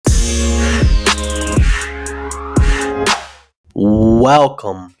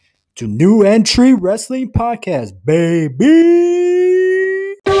Welcome to New Entry Wrestling Podcast, baby.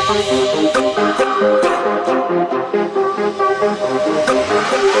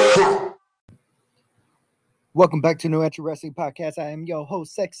 Welcome back to New Entry Wrestling Podcast. I am your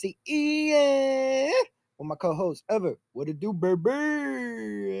host, Sexy Ian, with my co-host Ever. What it do, baby?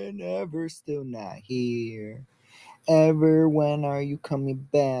 And Ever still not here. Ever, when are you coming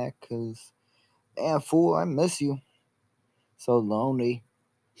back? Cause, damn fool, I miss you. So lonely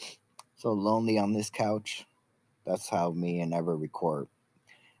on this couch. That's how me and Ever record.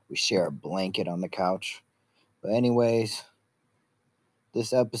 We share a blanket on the couch. But anyways,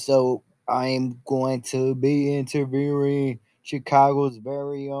 this episode, I am going to be interviewing Chicago's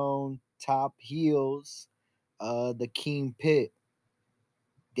very own top heels, the King Pit,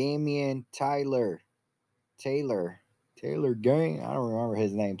 Damian Taylor Gang. I don't remember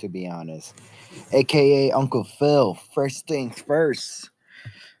his name, to be honest, aka Uncle Phil. First things first,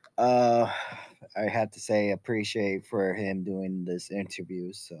 I have to say appreciate for him doing this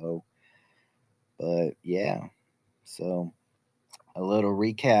interview. But yeah, so a little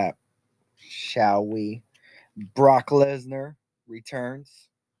recap, shall we? Brock Lesnar returns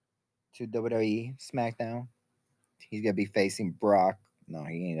to WWE SmackDown. He's going to be facing Brock. No,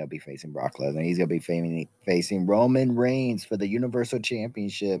 he ain't going to be facing Brock Lesnar. He's going to be facing Roman Reigns for the Universal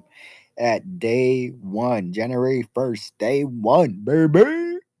Championship at day one, January 1st. Day one,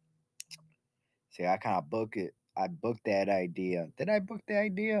 baby. See, I kind of booked it. I booked that idea. Did I book the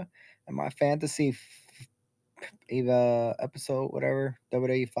idea? And my fantasy episode, whatever,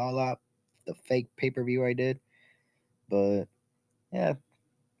 WWE Fallout, the fake pay-per-view I did. But yeah,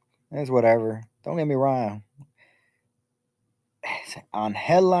 it's whatever. Don't get me wrong. On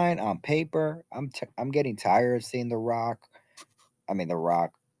headline, on paper, I'm getting tired of seeing The Rock,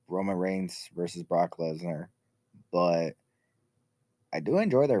 Roman Reigns versus Brock Lesnar. But I do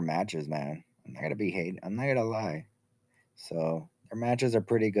enjoy their matches, man. I'm not gonna lie. So their matches are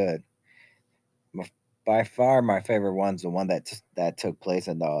pretty good. By far, my favorite one's the one that took place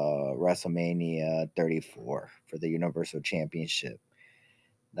in the WrestleMania 34 for the Universal Championship.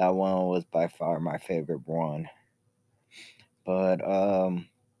 That one was by far my favorite one. But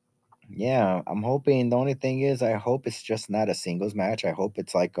yeah, I'm hoping. The only thing is, I hope it's just not a singles match. I hope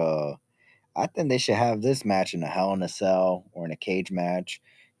it's like I think they should have this match in a Hell in a Cell or in a cage match,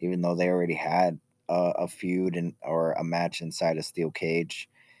 even though they already had a feud or a match inside a steel cage.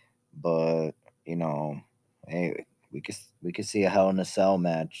 But hey, we could see a Hell in a Cell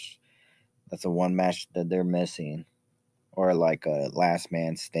match. That's the one match that they're missing, or like a last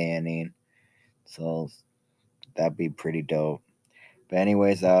man standing. So that'd be pretty dope. But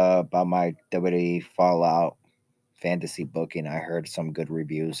anyways, about my WWE Fallout fantasy booking, I heard some good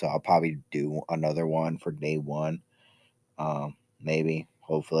reviews, so I'll probably do another one for day one. Maybe,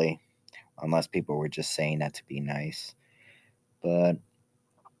 hopefully, unless people were just saying that to be nice. But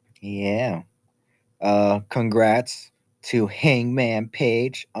yeah, congrats to Hangman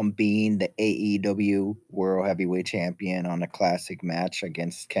Page on being the AEW World Heavyweight Champion on a classic match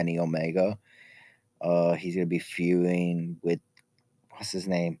against Kenny Omega. He's gonna be feuding with, what's his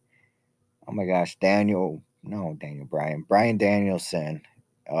name? Oh my gosh, Brian Danielson,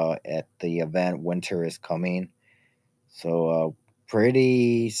 at the event Winter is Coming. So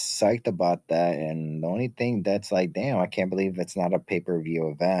pretty psyched about that. And the only thing that's like, damn, I can't believe it's not a pay-per-view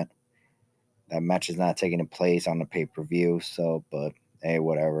event. That match is not taking place on the pay-per-view. So, but hey,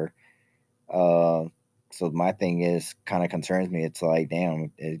 whatever. So my thing is kind of concerns me. It's like,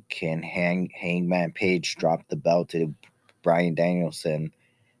 damn, it can Hangman Page drop the belt to Brian Danielson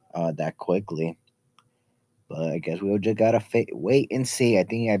that quickly? But I guess we'll just gotta wait and see. I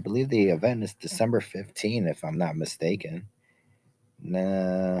believe the event is December 15th, if I'm not mistaken.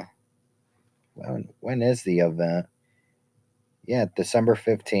 Nah, when is the event? Yeah, December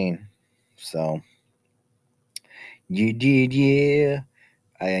 15th. So yeah.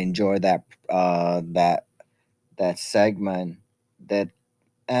 I enjoyed that segment that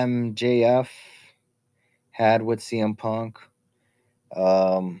MJF had with CM Punk.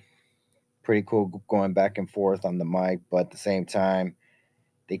 Um, Pretty cool going back and forth on the mic, but at the same time,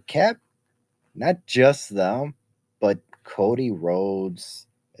 they kept not just them, but Cody Rhodes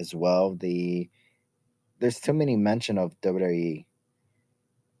as well. There's too many mention of WWE.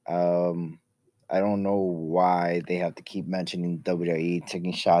 Um, I don't know why they have to keep mentioning WWE,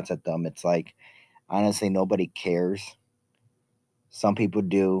 taking shots at them. It's like, honestly, nobody cares. Some people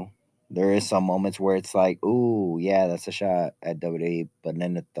do. There is some moments where it's like, ooh, yeah, that's a shot at WWE. But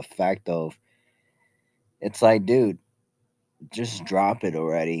then the fact of, it's like, dude, just drop it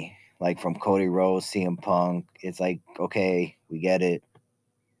already. like from Cody Rhodes, CM Punk. It's like, okay, we get it.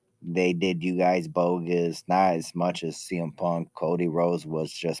 They did you guys bogus, not as much as CM Punk. Cody Rhodes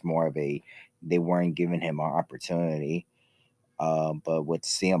was just more of a, they weren't giving him an opportunity. But with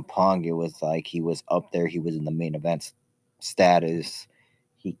CM Punk, it was like he was up there. He was in the main event status.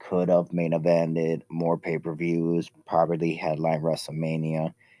 He could have main evented more pay per views, probably headline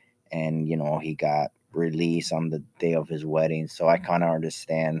WrestleMania, and he got released on the day of his wedding. So I kind of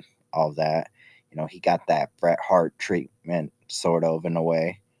understand all that. He got that Bret Hart treatment, sort of in a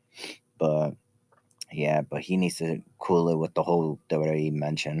way, but yeah, but he needs to cool it with the whole WWE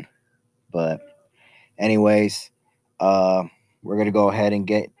mention. But anyways, uh, we're gonna go ahead and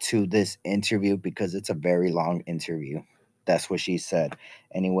get to this interview because it's a very long interview. That's what she said.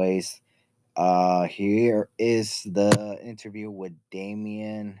 Anyways, here is the interview with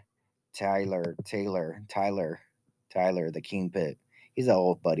Damian Tyler, the King Pit. He's an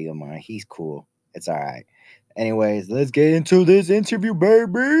old buddy of mine. He's cool. It's all right. Anyways, let's get into this interview,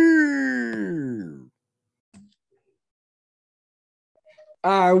 baby.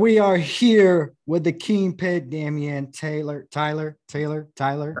 We are here with the King Pit, Damian Tyler. Sorry,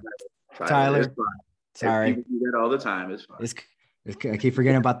 people do that all the time. It's fine. I keep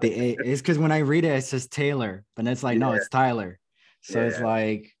forgetting about the A. It's because when I read it, it says Taylor, but it's like, no, it's Tyler. So it's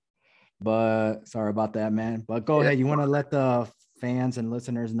like, but sorry about that, man. But go ahead. You want to let the fans and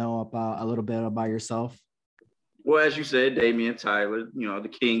listeners know about a little bit about yourself? Well, as you said, Damian Tyler,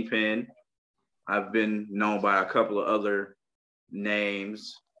 the Kingpin. I've been known by a couple of other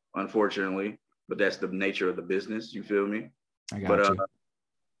names, unfortunately, but that's the nature of the business. You feel me? I got you.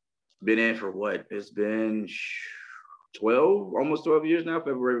 Been in for what? It's been 12, almost 12 years now.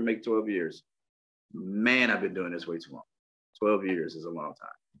 February will make 12 years. Man, I've been doing this way too long. 12 years is a long time.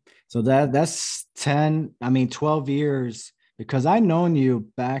 So that's 12 years, because I known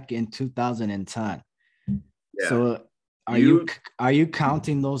you back in 2010. Yeah. So are you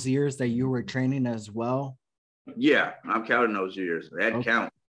counting those years that you were training as well? Yeah, I'm counting those years. That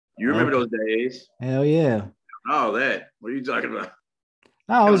count. You remember those days? Hell yeah. Oh, that. What are you talking about?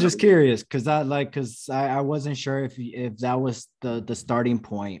 I was just curious because I wasn't sure if that was the starting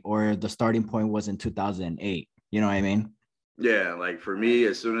point, or the starting point was in 2008. You know what I mean? Yeah, like for me,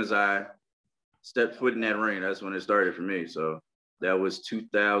 as soon as I stepped foot in that ring, that's when it started for me. So that was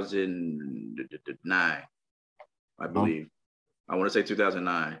 2009, I believe. I want to say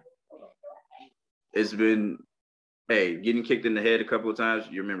 2009. It's been, getting kicked in the head a couple of times,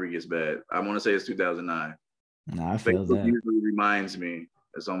 your memory gets bad. I want to say it's 2009. No, I feel Facebook that. Usually reminds me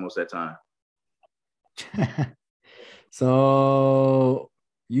it's almost that time. So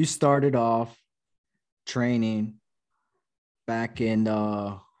you started off training back in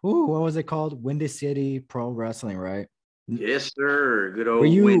what was it called? Windy City Pro Wrestling, right? Yes, sir. Good old.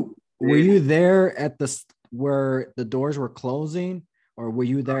 Were you there at where the doors were closing, or were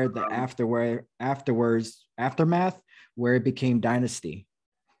you there at the aftermath where it became Dynasty?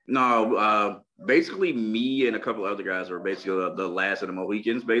 No, basically me and a couple of other guys were basically the last of the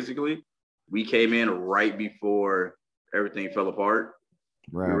Mohicans. Basically, we came in right before everything fell apart.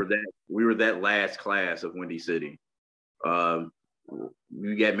 Right. We were that last class of Windy City.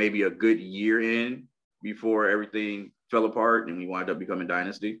 We got maybe a good year in before everything fell apart, and we wound up becoming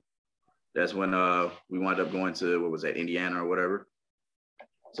Dynasty. That's when we wound up going to, what was that, Indiana or whatever.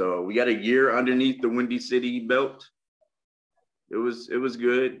 So we got a year underneath the Windy City belt. It was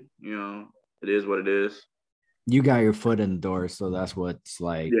good. It is what it is. You got your foot in the door, so that's what's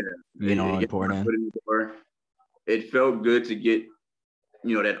like, important. It felt good to get,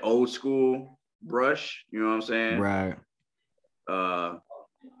 that old school brush. You know what I'm saying? Right.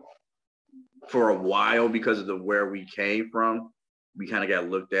 For a while, because of where we came from, we kind of got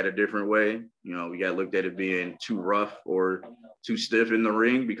looked at a different way. We got looked at it being too rough or too stiff in the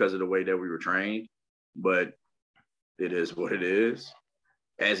ring because of the way that we were trained. But it is what it is.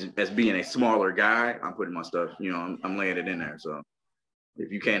 As being a smaller guy, I'm putting my stuff, I'm laying it in there. So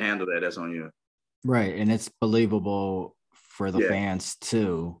if you can't handle that, that's on you. Right. And it's believable for the fans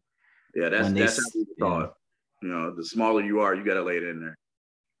too. Yeah, that's how we thought. The smaller you are, you got to lay it in there.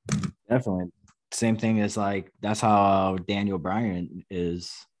 Definitely. Same thing as that's how Daniel Bryan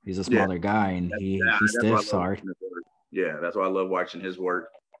is. He's a smaller guy, and he stiffs hard. Yeah, that's why I love watching his work.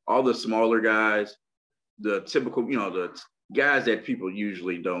 All the smaller guys, the typical, the guys that people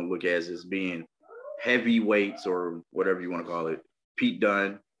usually don't look at as being heavyweights or whatever you want to call it. Pete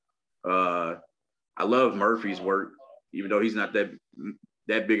Dunne. I love Murphy's work, even though he's not that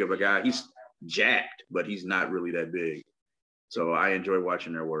big of a guy. He's jacked, but he's not really that big. So I enjoy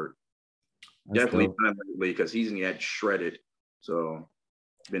watching their work. That's definitely because he's gonna get shredded. So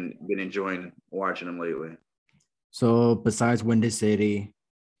been enjoying watching them lately. So besides Windy City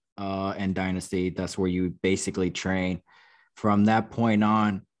and Dynasty, that's where you basically train. From that point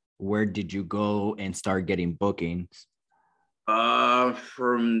on, where did you go and start getting bookings?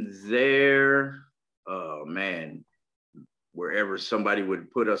 From there, oh man, wherever somebody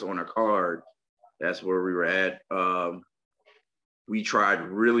would put us on a card, that's where we were at. We tried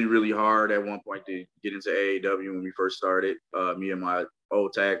really, really hard at one point to get into AAW when we first started. Me and my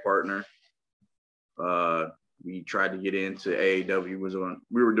old tag partner. We tried to get into AAW.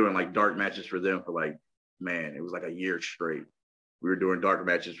 We were doing like dark matches for them for like, man, it was like a year straight. We were doing dark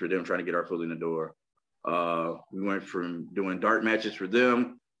matches for them, trying to get our foot in the door. We went from doing dark matches for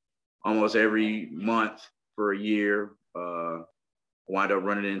them almost every month for a year. Wound up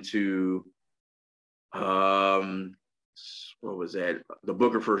running into what was that? The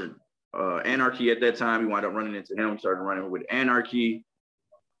booker for Anarchy at that time. We wound up running into him. Started running with Anarchy.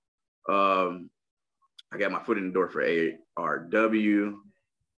 I got my foot in the door for ARW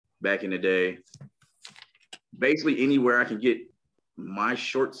back in the day. Basically, anywhere I can get my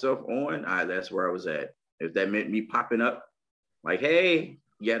short self on, that's where I was at. If that meant me popping up, like, hey,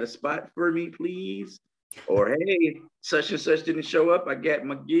 you got a spot for me, please? Or hey, such and such didn't show up. I got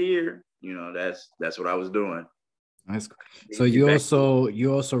my gear. You know, that's what I was doing. Nice. So you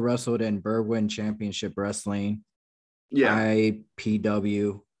also wrestled in Berwyn Championship Wrestling,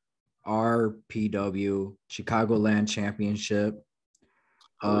 IPW, RPW, Chicagoland Championship.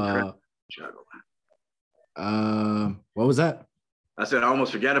 What was that? I said I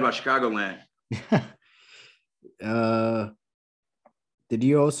almost forgot about Chicagoland. Did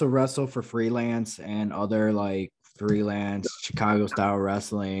you also wrestle for freelance and other like freelance Chicago style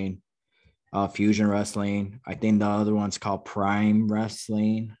wrestling, fusion wrestling? I think the other one's called Prime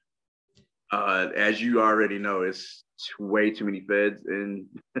Wrestling. As you already know, it's way too many feds in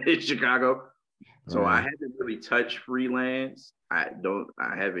Chicago. So I haven't really touched freelance. I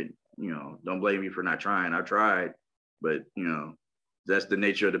haven't, don't blame me for not trying. I tried, but that's the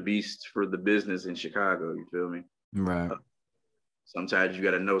nature of the beast for the business in Chicago. You feel me? Right. Sometimes you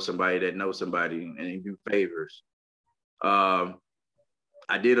got to know somebody that knows somebody and do favors. I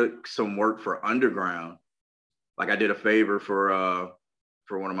did some work for Underground. Like I did a favor for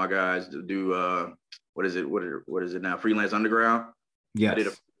one of my guys to do what is it now? Freelance Underground. Yes. I did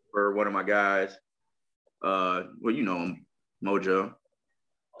it for one of my guys. Well, you know him, Mojo.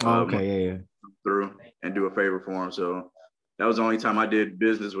 Okay, yeah. Through and do a favor for him. So that was the only time I did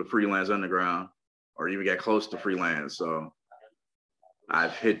business with Freelance Underground, or even got close to freelance. So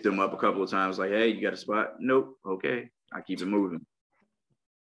I've hit them up a couple of times, like, "Hey, you got a spot?" Nope. Okay, I keep it moving.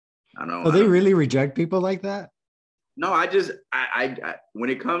 I know. So they really reject people like that? No, I when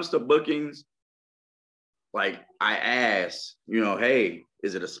it comes to bookings, like I ask, hey,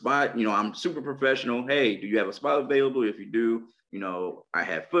 is it a spot? I'm super professional. Hey, do you have a spot available? If you do, I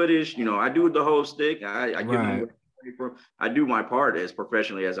have footage. I do the whole stick. I give them from. I do my part as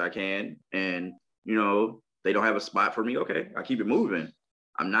professionally as I can, and they don't have a spot for me. Okay, I keep it moving.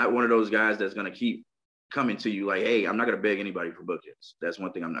 I'm not one of those guys that's gonna keep coming to you like, hey, I'm not gonna beg anybody for bookings. That's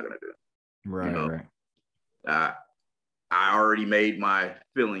one thing I'm not gonna do. Right. I already made my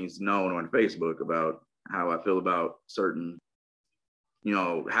feelings known on Facebook about how I feel about certain,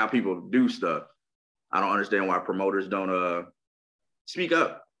 how people do stuff. I don't understand why promoters don't speak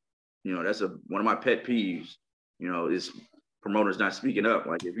up. That's one of my pet peeves, is promoters not speaking up.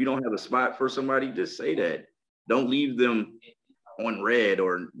 Like if you don't have a spot for somebody, just say that. Don't leave them on red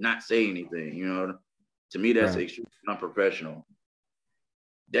or not say anything, To me, that's extremely unprofessional.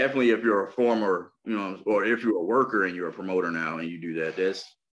 Definitely if you're a former, or if you're a worker and you're a promoter now and you do that, that's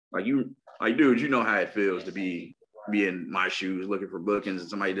like dude, you know how it feels to be in my shoes looking for bookings and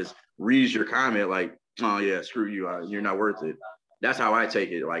somebody just reads your comment like, oh yeah, screw you, you're not worth it. That's how I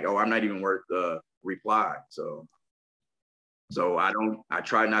take it. Like, oh, I'm not even worth the reply. So I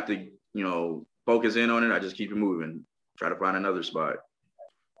try not to, focus in on it. I just keep it moving. Try to find another spot.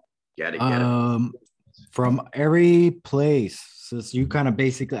 Get it. From every place, since you kind of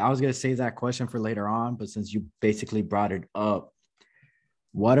basically, I was going to save that question for later on, but since you basically brought it up,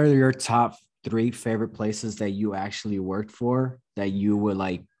 what are your top 3 favorite places that you actually worked for that you would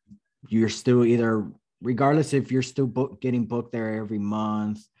like, you're still either, regardless if you're still getting booked there every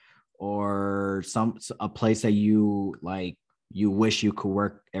month or a place that you like, you wish you could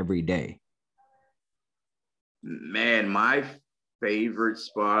work every day? Man, my favorite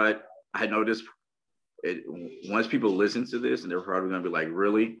spot, I know this, once people listen to this and they're probably going to be like,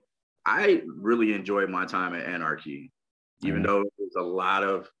 really? I really enjoyed my time at Anarchy, even though there's a lot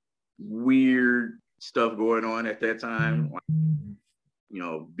of weird stuff going on at that time.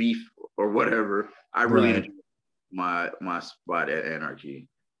 beef or whatever. I really Right. enjoy my spot at Anarchy.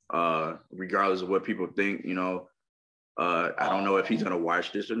 Regardless of what people think, I don't know if he's gonna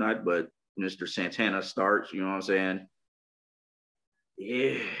watch this or not, but Mr. Santana starts, you know what I'm saying?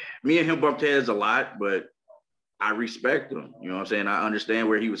 Yeah, me and him bumped heads a lot, but I respect him. You know what I'm saying? I understand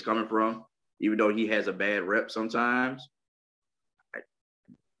where he was coming from, even though he has a bad rep sometimes.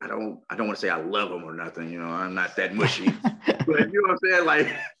 I don't want to say I love him or nothing, I'm not that mushy. But you know what I'm saying? Like,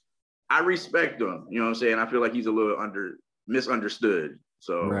 I respect him. You know what I'm saying? I feel like he's a little misunderstood.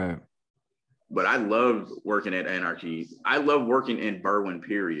 So, Right. but I love working at Anarchy. I love working in Berwyn,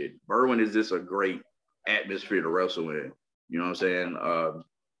 period. Berwyn is just a great atmosphere to wrestle in. You know what I'm saying?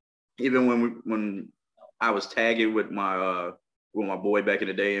 Even when I was tagging with my boy back in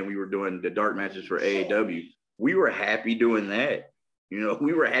the day and we were doing the dark matches for AAW, we were happy doing that.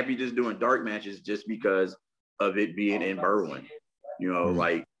 We were happy just doing dark matches just because of it being in Berwyn.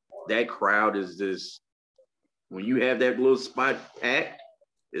 Like that crowd is just, when you have that little spot packed,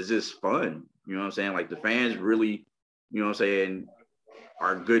 it's just fun. You know what I'm saying? Like the fans really, you know what I'm saying,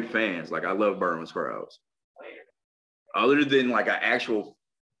 are good fans. Like I love Berwyn's crowds. Other than like an actual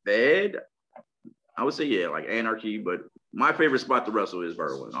Fed, I would say, yeah, like Anarchy, but my favorite spot to wrestle is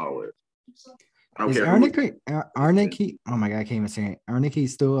Berwyn, always. I don't Is care Arnicky? Oh my god, I can't even say it. Arnicky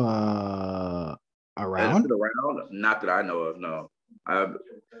still around? Not that I know of, no.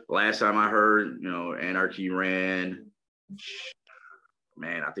 Last time I heard, Anarchy ran,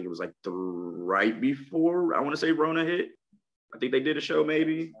 man, I think it was like right before, I want to say Rona hit. I think they did a show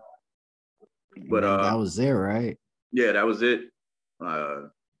maybe. But that was it, right? Yeah, that was it.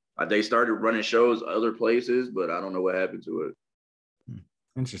 They started running shows other places, but I don't know what happened to it.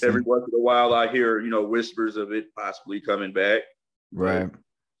 Interesting. Every once in a while, I hear, whispers of it possibly coming back. Right.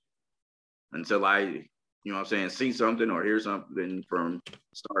 Until I, you know what I'm saying, see something or hear something from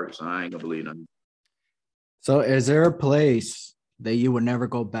Starks, I ain't gonna believe nothing. So is there a place that you would never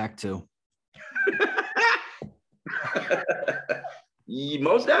go back to?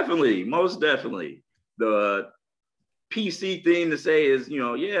 Most definitely. The PC thing to say is,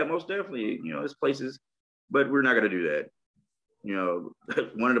 yeah, most definitely, it's places, but we're not gonna do that.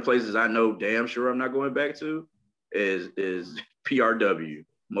 One of the places I know damn sure I'm not going back to is PRW.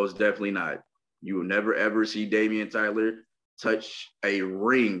 Most definitely not. You will never ever see Damian Tyler touch a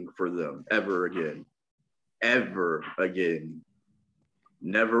ring for them ever again. Ever again.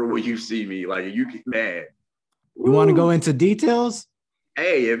 Never will you see me. Like, you can, man. You want to go into details?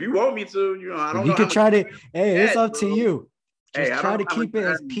 Hey, if you want me to, I don't know. You could try to. Hey, it's up bro. to you. Just try to how keep much it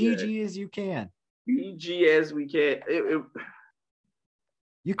as time PG as you can. PG as we can.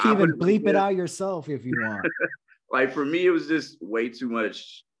 You can even bleep it out yourself if you want. Like, for me, it was just way too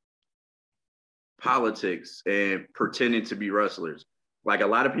much politics and pretending to be wrestlers. Like, a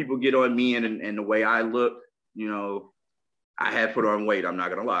lot of people get on me and the way I look, I have put on weight. I'm not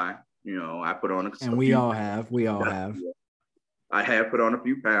gonna lie. I put on We all have. I have put on a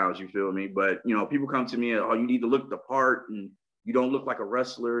few pounds, you feel me? But, people come to me and, oh, you need to look the part and you don't look like a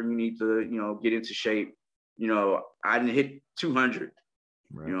wrestler and you need to, get into shape. I didn't hit 200.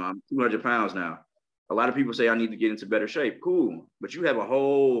 Right. I'm 200 pounds now. A lot of people say I need to get into better shape. Cool. But you have a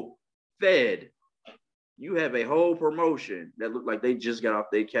whole Fed. You have a whole promotion that looked like they just got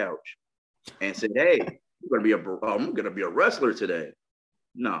off their couch and said, hey, I'm going to be a wrestler today.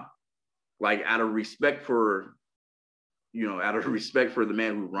 No. Like, out of respect for the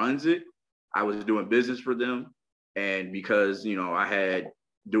man who runs it, I was doing business for them. And because, I had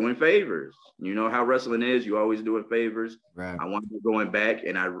doing favors. You know how wrestling is. You always doing favors. Right. I wanted to go back,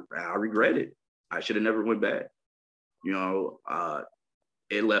 and I regret it. I should have never went back.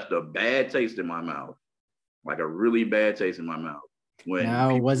 It left a bad taste in my mouth, like a really bad taste in my mouth.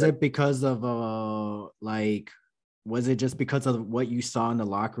 Was it because of was it just because of what you saw in the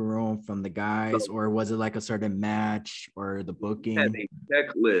locker room from the guys, or was it like a certain match or the booking? Have a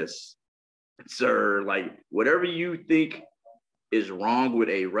checklist, sir. Like, whatever you think is wrong with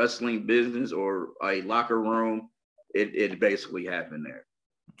a wrestling business or a locker room, it basically happened there.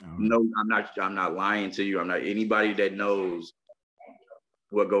 Oh. No, I'm not lying to you. I'm not, anybody that knows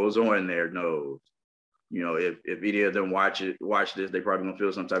what goes on there knows. If any of them watch this, they probably gonna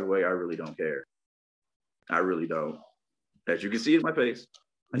feel some type of way. I really don't care. I really don't. As you can see in my face.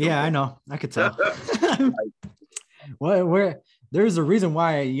 I know. I could tell. Well, there's a reason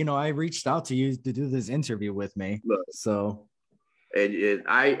why, I reached out to you to do this interview with me. Look, so. And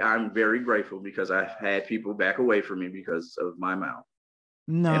I'm very grateful because I've had people back away from me because of my mouth.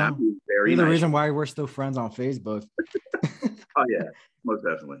 No, and I'm very you're the reason why we're still friends on Facebook. Oh yeah, most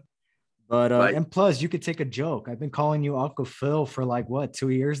definitely. But Like, and plus, you could take a joke. I've been calling you Uncle Phil for like what, 2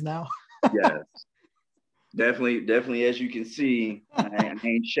 years now? yeah, definitely. As you can see, I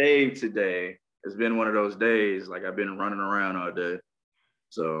ain't shaved today. It's been one of those days. Like I've been running around all day,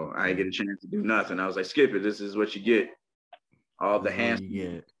 so I ain't get a chance to do nothing. I was like, skip it. This is what you get. All This the is what handsome, you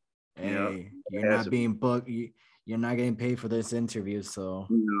get. you know, Hey, you're not handsome, being booked. You're not getting paid for this interview, so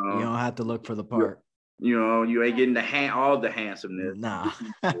you you know, don't have to look for the you, part. you ain't getting all the handsomeness. Nah.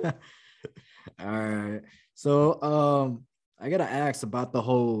 All right. So I gotta ask about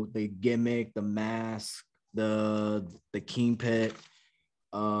the gimmick, the mask, the king pit,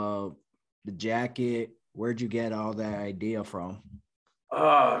 uh the jacket. Where'd you get all that idea from?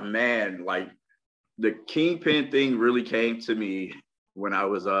 Oh man, like the kingpin thing really came to me when I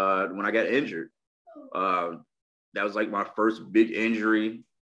got injured. Uh, that was like my first big injury.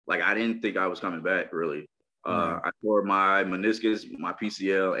 Like I didn't think I was coming back really. Right. I tore my meniscus, my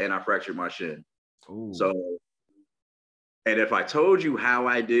PCL, and I fractured my shin. Ooh. So, and if I told you how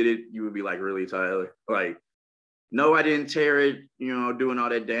I did it, you would be like, really, Tyler? Like, no, I didn't tear it, doing all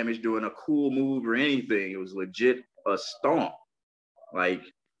that damage, doing a cool move or anything. It was legit a stomp. Like,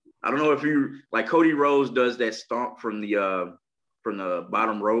 I don't know if you like Cody Rhodes does that stomp from the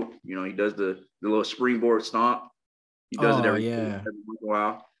bottom rope. He does the little springboard stomp. He does it Oh every yeah. once in a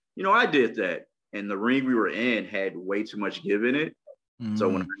while. I did that. And the ring we were in had way too much give in it. So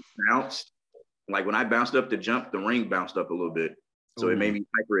when I Mm. bounced, like when I bounced up to jump, the ring bounced up a little bit. So it made Ooh. me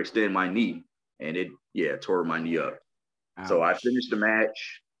hyperextend my knee. And it, yeah, tore my knee up. So I Ouch. finished the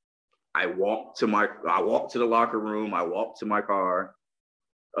match. I walked to the locker room. I walked to my car.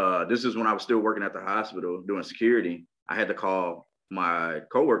 This is when I was still working at the hospital doing security. I had to call my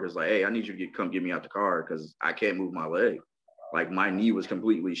coworkers like, hey, I need you to come get me out the car because I can't move my leg. Like my knee was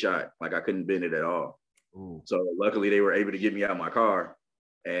completely shot. Like I couldn't bend it at all. Ooh. So luckily they were able to get me out of my car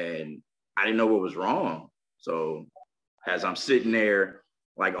and I didn't know what was wrong. So as I'm sitting there,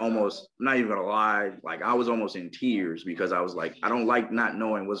 like almost, I'm not even gonna lie, like I was almost in tears because I was like, I don't like not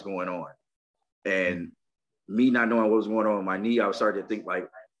knowing what's going on. And me not knowing what was going on with my knee, I was starting to think like,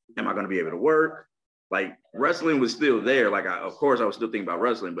 am I going to be able to work? Like wrestling was still there. Like, of course, I was still thinking about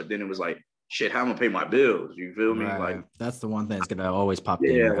wrestling, but then it was like, shit, how am I gonna pay my bills? You feel me? Like, Right. That's the one thing that's gonna always pop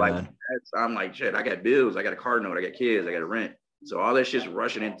in yeah, your like head. I'm like, shit, I got bills, I got a car note, I got kids, I got a rent. So all that shit's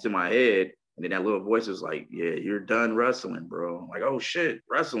rushing into my head. And then that little voice is like, yeah, you're done wrestling, bro. I'm like, oh shit,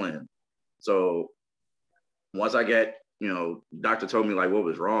 wrestling. So once I got, doctor told me like what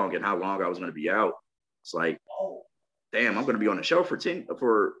was wrong and how long I was gonna be out. It's like, damn, I'm gonna be on the show for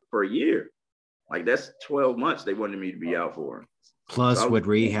a year. Like that's 12 months they wanted me to be out for. So I Plus was with like,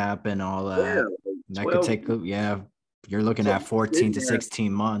 rehab and all yeah, that, like that could 12 take months. yeah, you're looking So at I'm 14 sitting to there,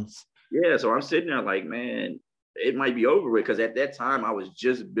 16 months. yeah. So I'm sitting there like, man, it might be over with because at that time I was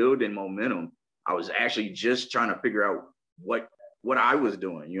just building momentum. I was actually just trying to figure out what I was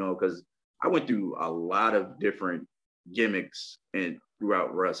doing, because I went through a lot of different gimmicks and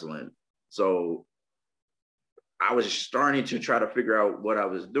throughout wrestling. So I was starting to try to figure out what I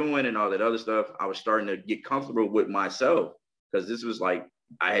was doing and all that other stuff. I was starting to get comfortable with myself because this was like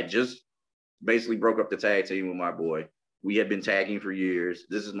I had just basically broke up the tag team with my boy. We had been tagging for years.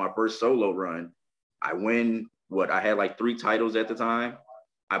 This is my first solo run. I win what I had like 3 titles at the time.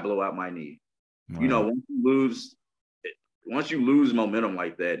 I blow out my knee. Right. Once you lose momentum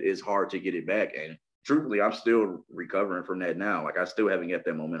like that, it's hard to get it back. And truthfully, I'm still recovering from that now. Like I still haven't got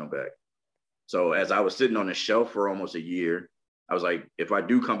that momentum back. So as I was sitting on the shelf for almost a year, I was like, if I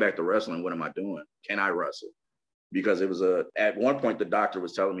do come back to wrestling, what am I doing? Can I wrestle? Because it was at one point the doctor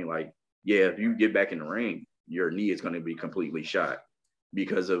was telling me like, yeah, if you get back in the ring, your knee is going to be completely shot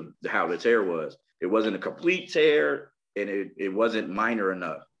because of how the tear was. It wasn't a complete tear and it wasn't minor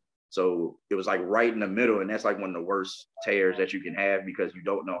enough. So it was like right in the middle. And that's like one of the worst tears that you can have because you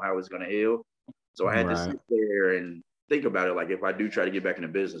don't know how it's going to heal. So I had to Right. sit there and think about it. Like, if I do try to get back into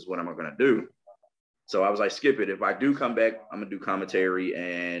business, what am I going to do? So I was like, skip it. If I do come back, I'm going to do commentary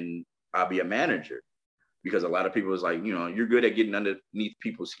and I'll be a manager because a lot of people is like, you're good at getting underneath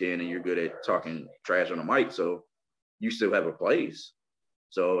people's skin and you're good at talking trash on the mic. So you still have a place.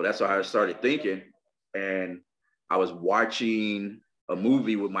 So that's how I started thinking. And I was watching a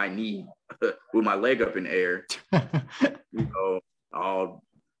movie with my knee, with my leg up in the air, all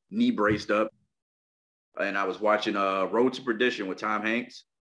knee braced up. And I was watching Road to Perdition with Tom Hanks.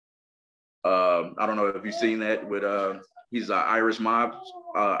 I don't know if you've seen that with he's Irish mob,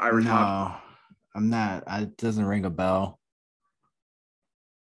 Irish mob. No, I'm not. It doesn't ring a bell.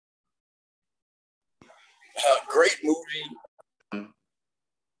 Great movie.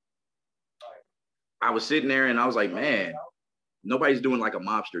 I was sitting there and I was like, man, nobody's doing like a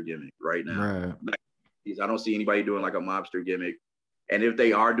mobster gimmick right now. Right. I don't see anybody doing like a mobster gimmick. And if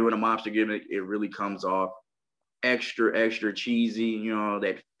they are doing a mobster gimmick, it really comes off extra cheesy, you know,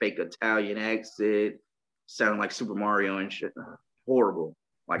 that fake Italian accent, sounding like Super Mario and shit. Horrible.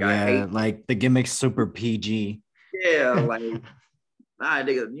 Like, I hate. Like the gimmick's super PG. Yeah, like, nah,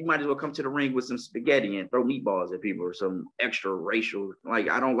 you might as well come to the ring with some spaghetti and throw meatballs at people or some extra racial. Like,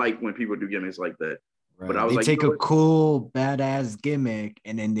 I don't like when people do gimmicks like that. Right. But I was they like, take a cool, badass gimmick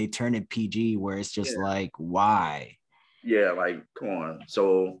and then they turn it PG, where it's just like, why? Yeah, like, come on.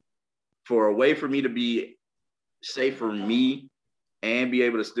 So for a way for me to be safe for me and be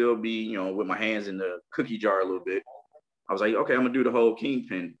able to still be, you know, with my hands in the cookie jar a little bit, I was like, okay, I'm gonna do the whole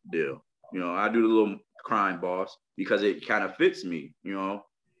Kingpin deal. You know, I do the little crime boss because it kind of fits me. You know,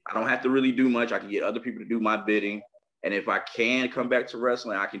 I don't have to really do much. I can get other people to do my bidding. And if I can come back to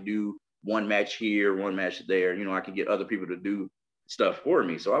wrestling, I can do one match here, one match there. You know, I can get other people to do stuff for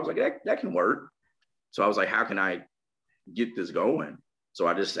me. So I was like, that can work. So I was like, how can I get this going? So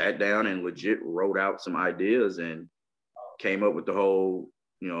I just sat down and legit wrote out some ideas and came up with the whole,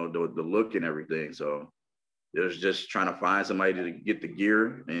 you know, the look and everything. So it was just trying to find somebody to get the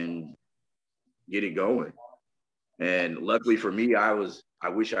gear and get it going. And luckily for me, I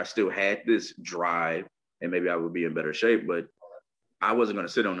wish I still had this drive and maybe I would be in better shape, but I wasn't going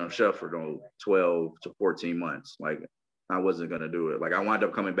to sit on no shelf for no 12 to 14 months. Like, I wasn't going to do it. Like, I wound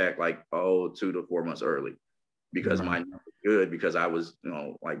up coming back like 2 to 4 months early because my was good, because I was, you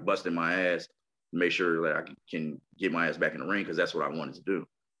know, like busting my ass to make sure that I can get my ass back in the ring, because that's what I wanted to do.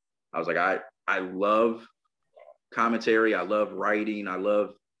 I was like, I love commentary. I love writing. I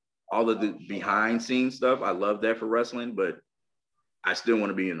love all of the behind scenes stuff. I love that for wrestling, but I still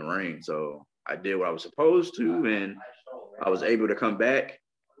want to be in the ring. So I did what I was supposed to, and I was able to come back.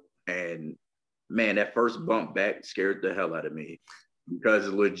 And man, that first bump back scared the hell out of me, because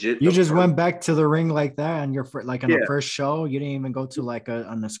legit. You just went back to the ring like that on your like on the first show. You didn't even go to like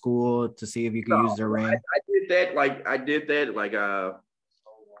on the school to see if you could use the ring. I did that. Like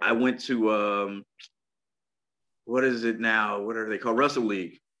I went to what is it now? What are they called? Wrestle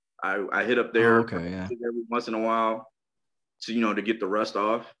League. I hit up there every once in a while to, you know, to get the rust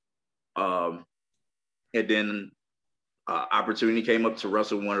off. And then opportunity came up to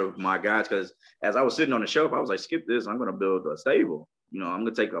wrestle one of my guys, because as I was sitting on the shelf, I was like, skip this. I'm going to build a stable. You know, I'm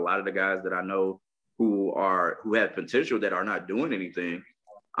going to take a lot of the guys that I know who have potential that are not doing anything.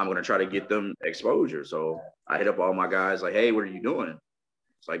 I'm going to try to get them exposure. So I hit up all my guys like, hey, what are you doing?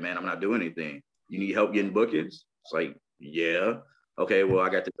 It's like, man, I'm not doing anything. You need help getting bookings? It's like, yeah. Okay, well, I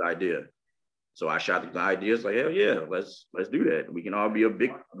got this idea. So I shot the ideas like, hell yeah, let's do that. We can all be a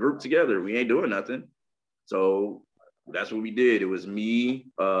big group together. We ain't doing nothing. So that's what we did. It was me,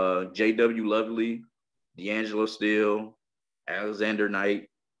 JW Lovely, D'Angelo Steele, Alexander Knight.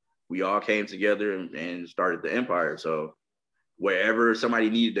 We all came together and started the Empire. So wherever somebody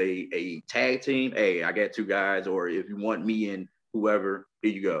needed a tag team, hey, I got 2 guys, or if you want me and whoever,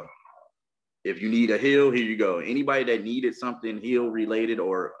 here you go. If you need a heel, here you go. Anybody that needed something heel related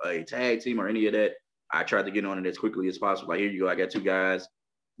or a tag team or any of that, I tried to get on it as quickly as possible. Like, here you go. I got 2 guys.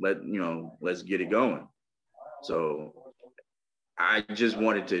 Let's get it going. So I just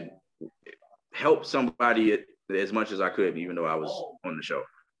wanted to help somebody as much as I could, even though I was on the show.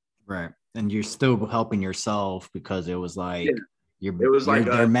 Right. And you're still helping yourself, because it was like, it was like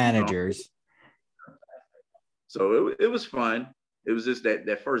their managers. You know? So it was fun. It was just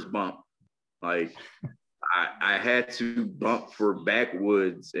that first bump. Like, I had to bump for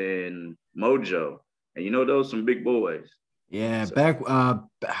Backwoods and Mojo, and you know, those some big boys. Yeah, so,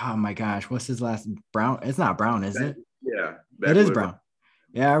 oh my gosh, what's his last? Brown? It's not Brown, is it? Yeah, Backwoods. It is Brown.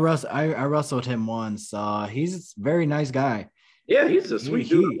 Yeah, I wrestled him once. He's a very nice guy. Yeah, he's a sweet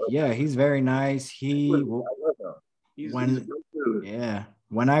dude. He's very nice.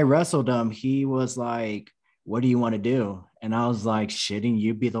 When I wrestled him, he was like, what do you want to do? And I was like, shitting,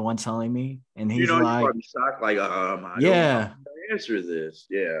 you be the one telling me. And he's like, you're shocked, like, I don't answer this.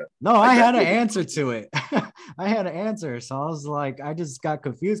 Yeah. No, I had an answer to it. I had an answer. So I was like, I just got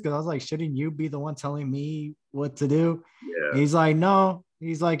confused, because I was like, shouldn't you be the one telling me what to do? Yeah. And he's like, no.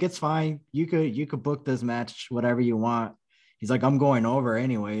 He's like, it's fine. You could book this match, whatever you want. He's like, I'm going over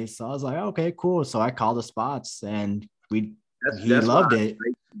anyway. So I was like, okay, cool. So I called the spots, and he loved it.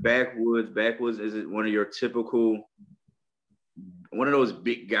 Backwoods is one of your typical, one of those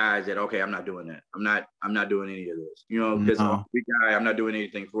big guys that, okay, I'm not doing that. I'm not doing any of this. You know, because I'm a big guy, I'm not doing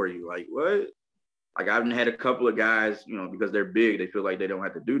anything for you. Like, what? Like, I've had a couple of guys, you know, because they're big, they feel like they don't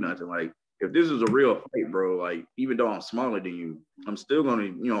have to do nothing. Like, if this is a real fight, bro, like, even though I'm smaller than you, I'm still gonna,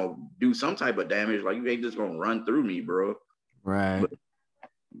 you know, do some type of damage. Like, you ain't just gonna run through me, bro. Right.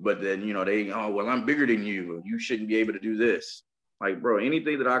 But then, well, I'm bigger than you. You shouldn't be able to do this. Like, bro,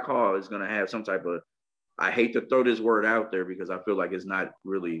 anything that I call is going to have some type of, I hate to throw this word out there because I feel like it's not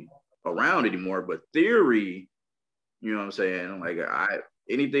really around anymore, but theory, you know what I'm saying? Like,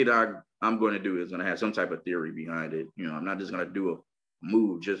 anything that I'm going to do is going to have some type of theory behind it. I'm not just going to do a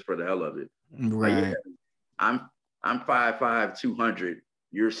move just for the hell of it. Right. Like, yeah, I'm 5'5", 200.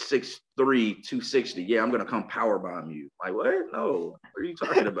 You're 6'3", 260. Yeah, I'm gonna come power bomb you. Like, what? No, what are you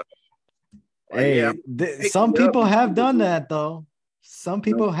talking about? Like, Hey, some people have done that though. Some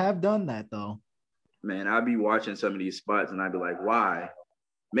people have done that though. Man, I'd be watching some of these spots and I'd be like, why?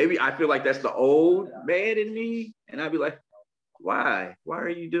 Maybe I feel like that's the old man in me, and I'd be like, why? Why are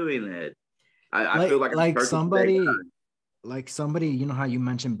you doing that? I feel like somebody, you know how you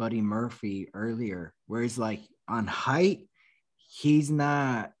mentioned Buddy Murphy earlier, where it's like on height, he's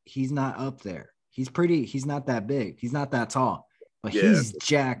not up there. He's not that big. He's not that tall, but he's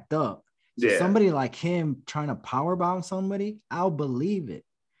jacked up. So somebody like him trying to power bomb somebody, I'll believe it.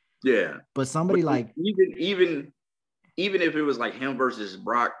 Yeah. But somebody like even if it was like him versus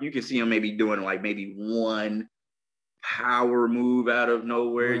Brock, you can see him maybe doing like maybe one power move out of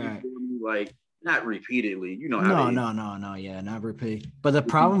nowhere. Right. You feel me? Like not repeatedly. You know how No. Yeah, not repeat. But the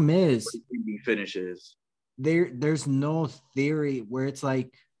problem is finishes. There's no theory where it's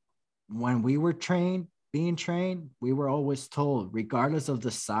like when we were being trained, we were always told, regardless of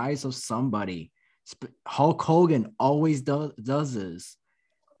the size of somebody, Hulk Hogan always does this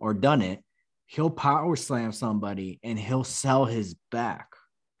or done it. He'll power slam somebody and he'll sell his back.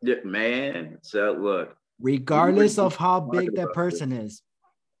 Yeah, man. So look, regardless of how big that person is,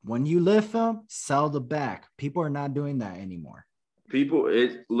 when you lift them, sell the back. People are not doing that anymore. People,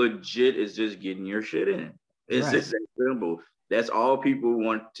 it legit is just getting your shit in. It's just that simple. That's all people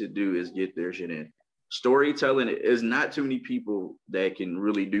want to do is get their shit in. Storytelling is not too many people that can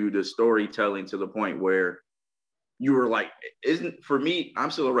really do the storytelling to the point where you were like, for me,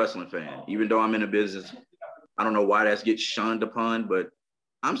 I'm still a wrestling fan, even though I'm in a business. I don't know why that gets shunned upon, but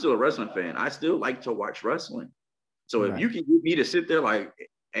I'm still a wrestling fan. I still like to watch wrestling. So if you can get me to sit there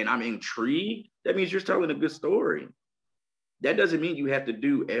and I'm intrigued, that means you're telling a good story. That doesn't mean you have to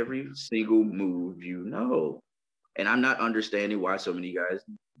do every single move, And I'm not understanding why so many guys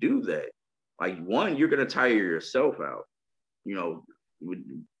do that. Like, one, you're going to tire yourself out.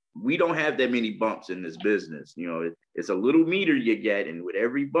 We don't have that many bumps in this business. It's a little meter you get, and with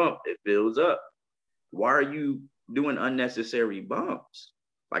every bump, it fills up. Why are you doing unnecessary bumps?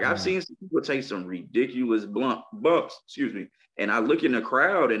 Like, I've seen some people take some ridiculous bumps, and I look in the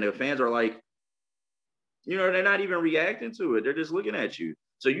crowd, and the fans are like, they're not even reacting to it. They're just looking at you.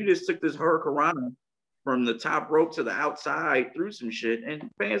 So you just took this hurricanrana from the top rope to the outside through some shit, and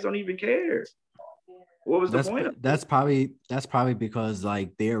fans don't even care. What was the point of it? That's probably because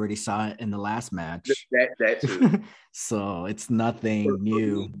like they already saw it in the last match. That too. So it's nothing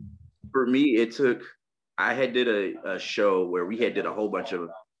new. For me, I had did a show where we had did a whole bunch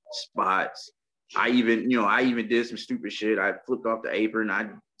of spots. I even did some stupid shit. I flipped off the apron. I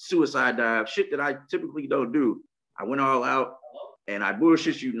suicide dive, shit that I typically don't do. I went all out, and I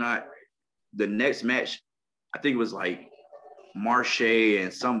bullshit you not. The next match, I think it was like Marche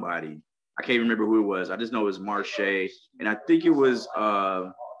and somebody. I can't remember who it was. I just know it was Marche, and I think it was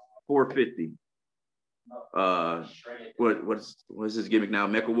 450. What's his gimmick now?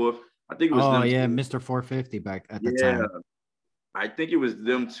 Mecha Wolf. I think it was. Oh yeah, Mr. 450 back at the time. I think it was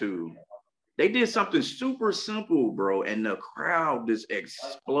them two. They did something super simple, bro, and the crowd just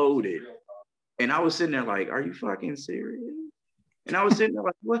exploded. And I was sitting there like, are you fucking serious? And I was sitting there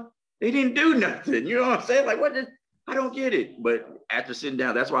like, what? They didn't do nothing. You know what I'm saying? Like, what? I don't get it. But after sitting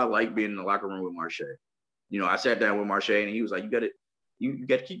down, that's why I like being in the locker room with Marche. I sat down with Marche, and he was like, you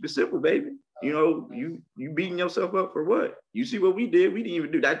got to keep it simple, baby. You beating yourself up for what? You see what we did? We didn't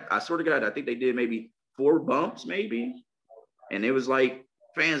even do that. I swear to God, I think they did maybe 4 bumps, maybe. And it was like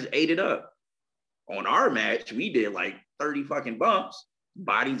fans ate it up. On our match, we did like 30 fucking bumps,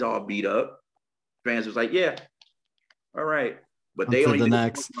 bodies all beat up. Fans was like, yeah, all right. But they only did the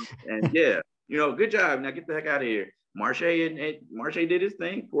next. And good job. Now get the heck out of here. Marche did his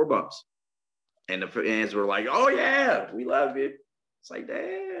thing, 4 bumps. And the fans were like, oh yeah, we love it. It's like,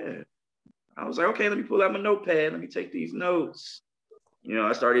 damn. I was like, okay, let me pull out my notepad. Let me take these notes.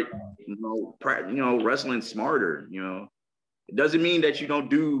 I started, wrestling smarter. It doesn't mean that you don't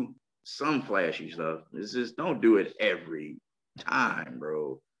do some flashy stuff. It's just don't do it every time,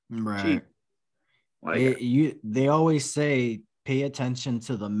 bro. Right. Like they always say pay attention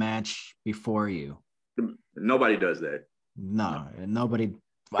to the match before you. Nobody does that. No, nobody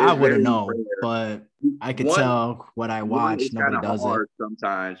I wouldn't very know, rare. but I could One, tell what I one watch. is kind Nobody of does it. hard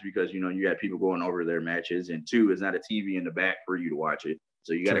sometimes because you have people going over their matches, and two, it's not a TV in the back for you to watch it,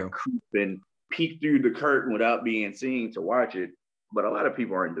 so you got to True. creep and peek through the curtain without being seen to watch it. But a lot of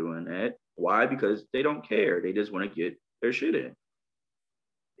people aren't doing that. Why? Because they don't care. They just want to get their shit in.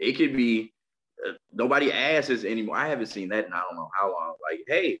 It could be nobody asks anymore. I haven't seen that in I don't know how long. Like,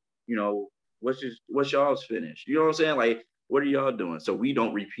 hey, what's y'all's finish? You know what I'm saying? Like, what are y'all doing? So we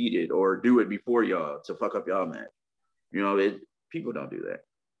don't repeat it or do it before y'all to fuck up y'all match. People don't do that.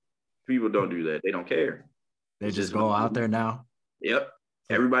 People don't do that. They don't care. They It's just go out there now. Yep.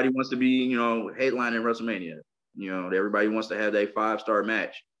 Everybody wants to be, headlining WrestleMania. Everybody wants to have that 5-star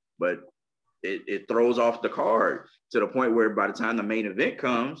match, but it throws off the card to the point where by the time the main event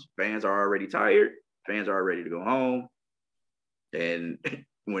comes, fans are already tired. Fans are ready to go home. And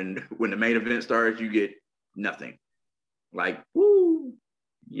when the main event starts, you get nothing. Like, woo,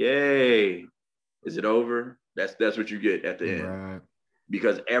 yay. Is it over? That's what you get at the end. Right.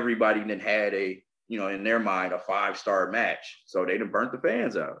 Because everybody then had in their mind, a 5-star match. So they done burnt the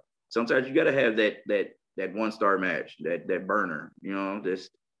fans out. Sometimes you gotta have that 1-star match, that burner,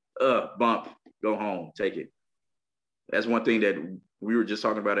 just bump, go home, take it. That's one thing that we were just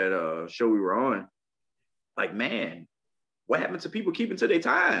talking about at a show we were on. Like, man, what happened to people keeping to their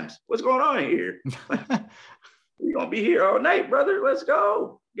times? What's going on here? We're gonna be here all night, brother. Let's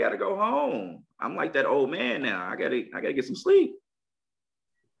go. You gotta go home. I'm like that old man now. I gotta get some sleep.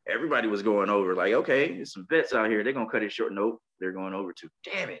 Everybody was going over, like, okay, there's some vets out here. They're gonna cut it short. Nope, they're going over to.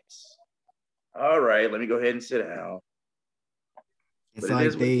 Damn it. All right, let me go ahead and sit down. It's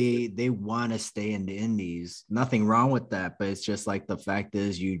like they want to stay in the indies. Nothing wrong with that, but it's just like the fact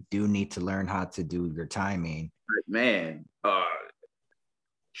is you do need to learn how to do your timing. Man,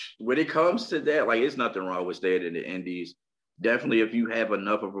 when it comes to that, like, it's nothing wrong with staying in the indies. Definitely, if you have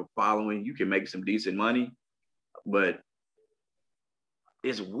enough of a following, you can make some decent money. But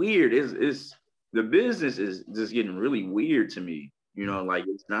it's weird. It's the business is just getting really weird to me. Like,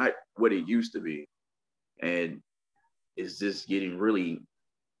 it's not what it used to be, and it's just getting really,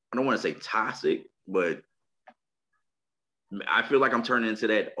 I don't want to say toxic, but I feel like I'm turning into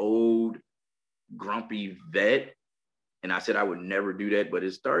that old grumpy vet. And I said I would never do that, but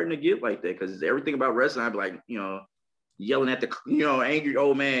it's starting to get like that because everything about wrestling, I'd be like, yelling at the, angry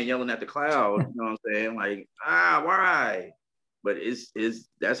old man yelling at the cloud. You know what I'm saying? Like, why? But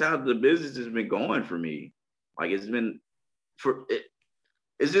that's how the business has been going for me. Like, it's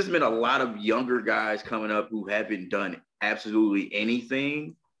just been a lot of younger guys coming up who haven't done absolutely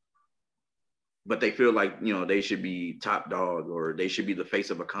anything, but they feel like, they should be top dog or they should be the face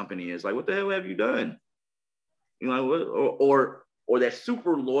of a company. It's like, what the hell have you done? Or that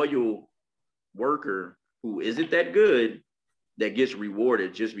super loyal worker who isn't that good that gets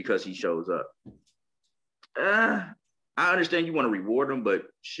rewarded just because he shows up. I understand you want to reward him, but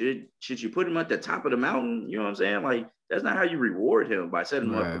should you put him at the top of the mountain? You know what I'm saying? Like, that's not how you reward him, by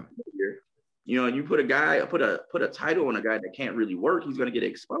setting him up. You put a title on a guy that can't really work, he's going to get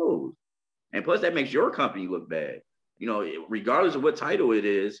exposed. And plus that makes your company look bad. Regardless of what title it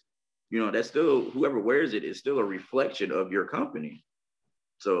is, that's still, whoever wears it is still a reflection of your company.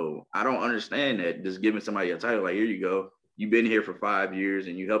 So I don't understand that just giving somebody a title, like, here you go. You've been here for 5 years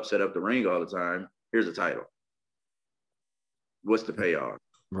and you help set up the ring all the time. Here's a title. What's the payoff?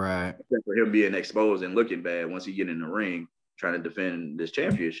 Right. Except for him being exposed and looking bad once he get in the ring trying to defend this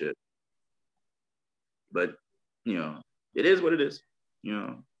championship. But, it is what it is.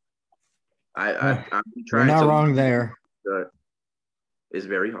 I'm You're not wrong there. It's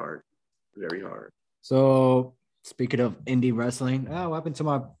very hard. Very hard. So speaking of indie wrestling, what happened to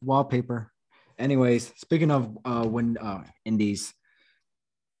my wallpaper? Anyways, speaking of indies,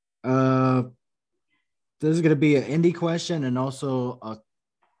 this is gonna be an indie question and also a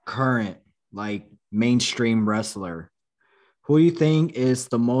current, like, mainstream wrestler. Who do you think is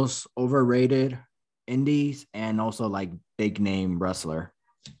the most overrated indies and also, like, big name wrestler?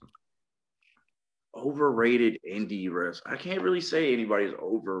 Overrated indie wrestler. I can't really say anybody's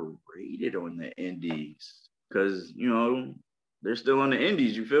overrated on the indies because, they're still on the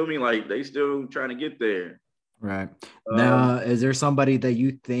indies. You feel me? Like, they still trying to get there. Right. Now, is there somebody that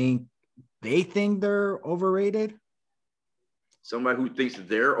you think they think they're overrated? Somebody who thinks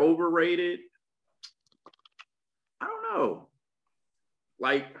they're overrated? I don't know.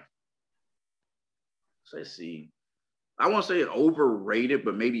 Like, let's see. I won't say overrated,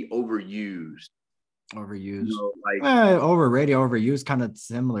 but maybe overused. Overused. Overrated, overused, kind of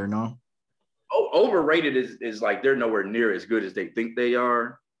similar, no? Overrated is like they're nowhere near as good as they think they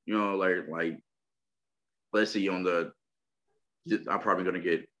are. Like let's see, on the I'm probably gonna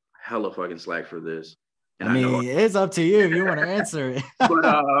get hella fucking slack for this, and I I know, mean, it's up to you if you want to answer it.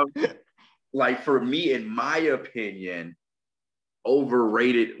 but like for me, in my opinion,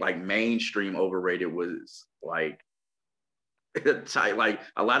 overrated, like mainstream overrated was like tight. Like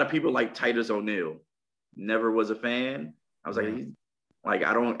a lot of people like Titus O'Neil. Never was a fan. I was like,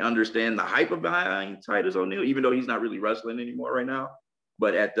 I don't understand the hype behind Titus O'Neil, even though he's not really wrestling anymore right now.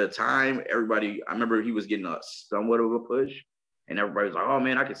 But at the time, everybody, I remember he was getting a somewhat of a push, and everybody was like, "Oh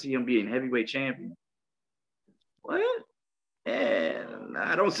man, I could see him being heavyweight champion." What? And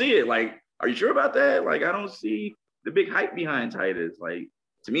I don't see it. Like, are you sure about that? Like, I don't see the big hype behind Titus. Like,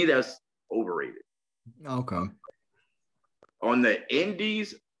 to me, that's overrated. Okay. On the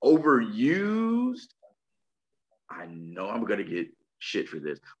indies, overused. I know I'm gonna get shit for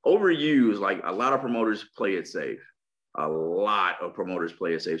this. Overused, like a lot of promoters play it safe. A lot of promoters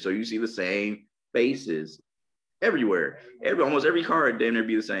play it safe. So you see the same faces everywhere. Almost every card damn near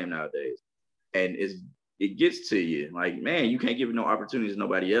be the same nowadays. And it gets to you. Like, man, you can't give no opportunities to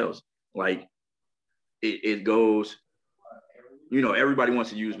nobody else. Like it goes, everybody wants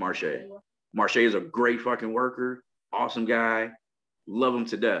to use Marche. Marche is a great fucking worker, awesome guy, love him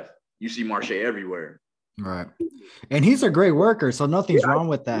to death. You see Marche everywhere. Right. And he's a great worker, so nothing's wrong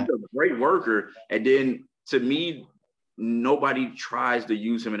with that. He's a great worker. And then to me, nobody tries to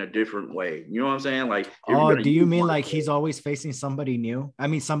use him in a different way. You know what I'm saying? Like, do you mean like he's always facing somebody new? I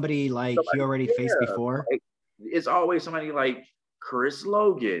mean, somebody he already faced before. Like, it's always somebody like Chris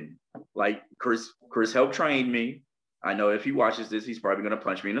Logan. Like Chris helped train me. I know if he watches this, he's probably gonna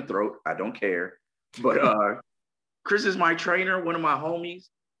punch me in the throat. I don't care. But Chris is my trainer, one of my homies.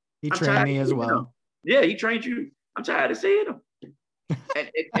 He trained me as well. Yeah, he trained you. I'm tired of seeing him.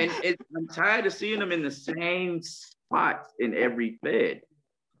 and I'm tired of seeing them in the same spots in every fed.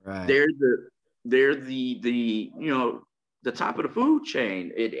 Right. They're the the top of the food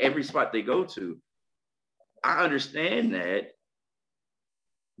chain at every spot they go to. I understand that.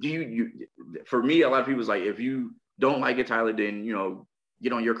 For me, a lot of people's like, if you don't like it, Tyler, then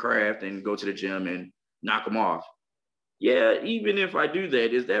get on your craft and go to the gym and knock them off. Yeah, even if I do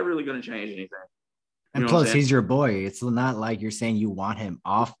that, is that really going to change anything? And plus, he's your boy. It's not like you're saying you want him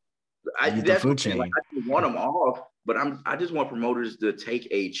off the food chain. Like, I just want him off, but I just want promoters to take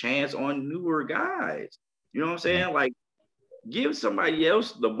a chance on newer guys. You know what I'm saying? Like, give somebody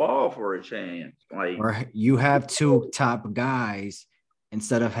else the ball for a chance. Like, or you have two top guys,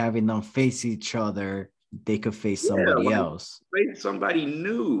 instead of having them face each other, they could face somebody else. Face somebody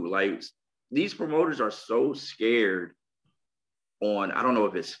new. Like, these promoters are so scared on, I don't know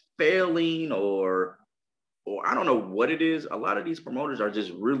if it's failing or I don't know what it is. A lot of these promoters are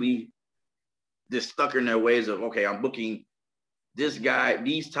just really just stuck in their ways of, okay, I'm booking this guy,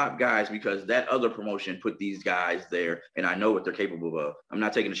 these top guys, because that other promotion put these guys there and I know what they're capable of. I'm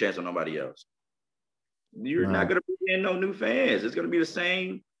not taking a chance on nobody else. You're not going to bring in no new fans. It's going to be the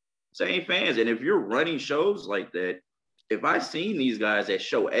same fans. And if you're running shows like that, if I've seen these guys at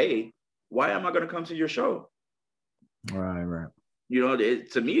show A, why am I going to come to your show? Right.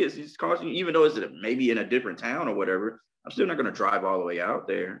 To me, it's costing you, even though it's maybe in a different town or whatever, I'm still not going to drive all the way out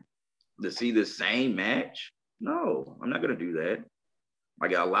there to see the same match. No, I'm not going to do that.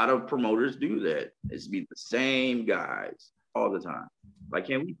 Like, a lot of promoters do that. It's be the same guys all the time. Like,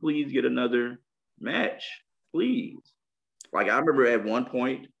 can we please get another match? Please. Like, I remember at one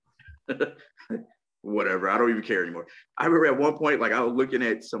point, whatever, I don't even care anymore. I remember at one point, like, I was looking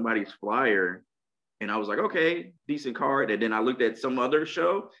at somebody's flyer and I was like, okay, decent card. And then I looked at some other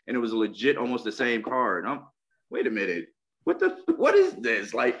show and it was legit almost the same card. And I'm, wait a minute. What is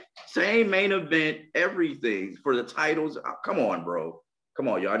this? Like, same main event, everything for the titles. Come on, bro. Come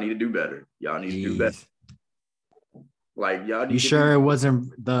on, y'all need to do better. Y'all need to do better. Like, y'all need you sure it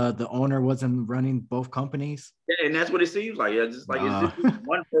wasn't the owner wasn't running both companies? Yeah, and that's what it seems like. Yeah, just like it's just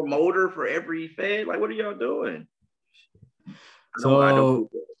one promoter for every fed. Like, what are y'all doing? So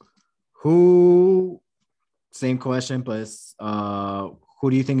who, same question, but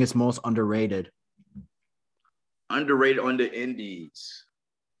who do you think is most underrated? Underrated on the indies.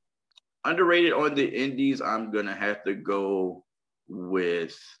 Underrated on the indies, I'm going to have to go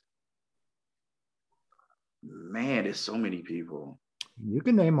with, man, there's so many people. You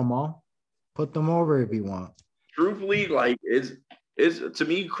can name them all. Put them over if you want. Truthfully, like, it's to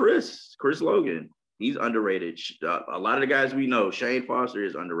me, Chris Logan. He's underrated. A lot of the guys we know, Shane Foster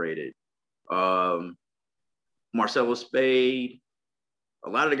is underrated. Marcelo Spade. A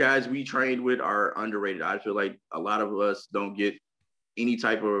lot of the guys we trained with are underrated. I feel like a lot of us don't get any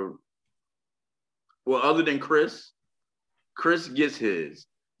type of, well, other than Chris gets his,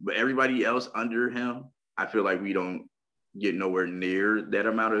 but everybody else under him, I feel like we don't get nowhere near that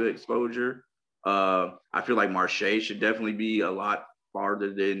amount of exposure. I feel like Marche should definitely be a lot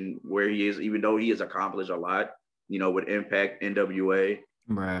farther than where he is, even though he has accomplished a lot, with Impact, NWA.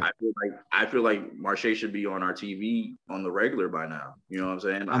 Right. I feel like Marche should be on our TV on the regular by now. You know what I'm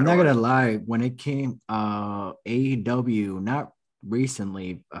saying? I'm not gonna lie. When it came AEW, not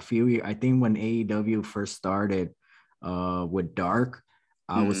recently, a few years, I think when AEW first started with Dark,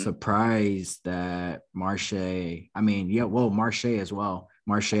 I was surprised that Marche, Marche as well.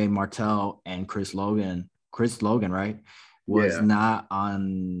 Marche, Martel, and Chris Logan, right? Was not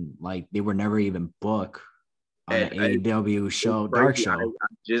on, like, they were never even booked on an AEW show, Dark show. I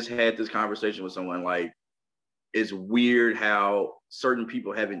just had this conversation with someone, like, it's weird how certain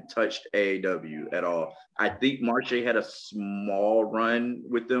people haven't touched AEW at all. I think Marche had a small run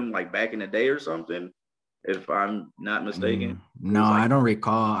with them, like back in the day or something, if I'm not mistaken. No, I don't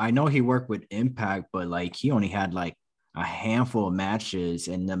recall. I know he worked with Impact, but like he only had like a handful of matches,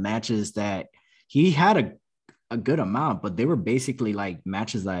 and the matches that he had a good amount, but they were basically like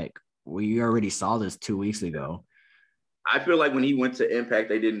matches like we already saw this 2 weeks ago. I feel like when he went to Impact,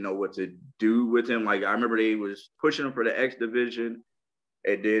 they didn't know what to do with him. Like, I remember they was pushing him for the X division,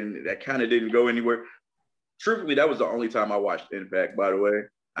 and then that kind of didn't go anywhere. Truthfully, that was the only time I watched Impact, by the way.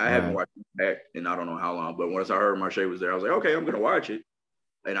 I haven't watched Impact in I don't know how long, but once I heard Marche was there, I was like, okay, I'm going to watch it.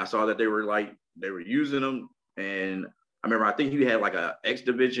 And I saw that they were using him. And I remember, I think he had like a X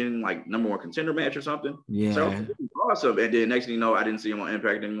division, like #1 contender match or something. Yeah. So it was awesome. And then next thing you know, I didn't see him on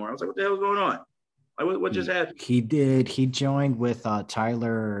Impact anymore. I was like, what the hell is going on? Like, what just happened? He joined with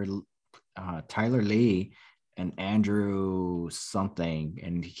Tyler Lee and Andrew something,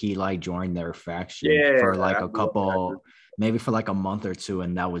 and he like joined their faction for like a couple, maybe for like a month or two,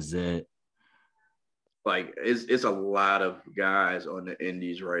 and that was it. Like, it's a lot of guys on the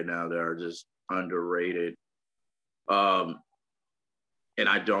indies right now that are just underrated. And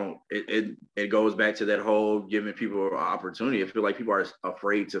I don't, it goes back to that whole giving people an opportunity. I feel like people are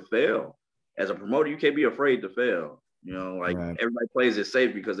afraid to fail. As a promoter, you can't be afraid to fail. Everybody plays it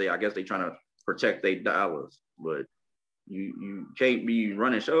safe because I guess they trying to protect their dollars, but you can't be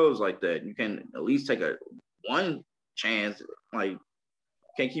running shows like that. You can at least take one chance. Like, you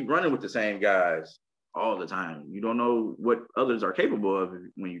can't keep running with the same guys all the time. You don't know what others are capable of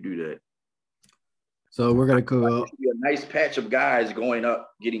when you do that. So we're gonna go. A nice patch of guys going up,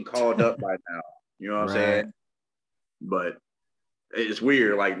 getting called up by now. You know what I'm saying? But it's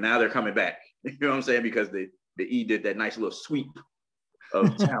weird. Like, now they're coming back. You know what I'm saying? Because the E did that nice little sweep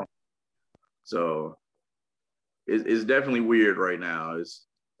of talent. So it's definitely weird right now. It's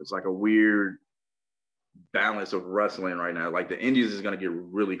like a weird balance of wrestling right now. Like, the indies is gonna get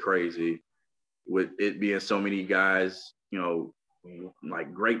really crazy with it being so many guys,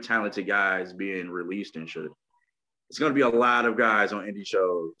 like great talented guys being released and shit. It's gonna be a lot of guys on indie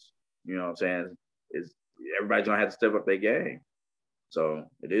shows. You know what I'm saying? Everybody's gonna have to step up their game. So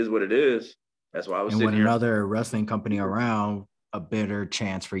it is what it is. That's why I was sitting here. Another wrestling company around, a better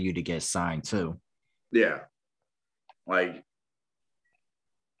chance for you to get signed too. Yeah. Like,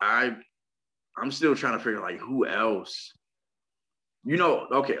 I'm still trying to figure like who else.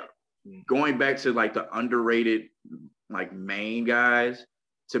 Okay. Going back to like the underrated like main guys,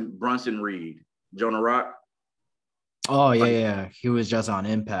 to Bronson Reed, Jonah Rock. Oh yeah. He was just on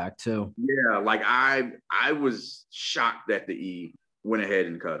Impact too. Yeah, like I was shocked that the E went ahead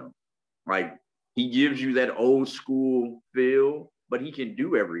and cut him. Like, he gives you that old school feel, but he can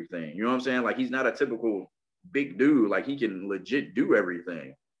do everything. You know what I'm saying? Like, he's not a typical big dude. Like, he can legit do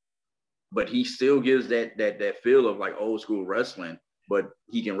everything, but he still gives that feel of like old school wrestling, but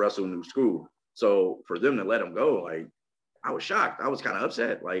he can wrestle new school. So for them to let him go, like, I was shocked. I was kind of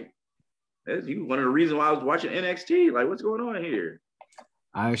upset. Like, he was one of the reasons why I was watching NXT. Like, what's going on here?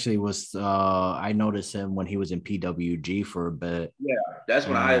 I actually was, I noticed him when he was in PWG for a bit. Yeah, that's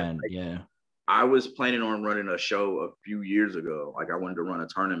when I was planning on running a show a few years ago. Like, I wanted to run a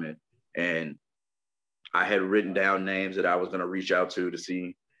tournament, and I had written down names that I was going to reach out to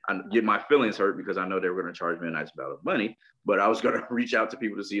see, get my feelings hurt because I know they were going to charge me a nice amount of money, but I was going to reach out to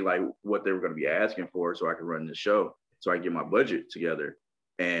people to see like what they were going to be asking for so I could run the show, so I could get my budget together.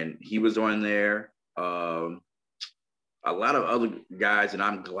 And he was on there. A lot of other guys, and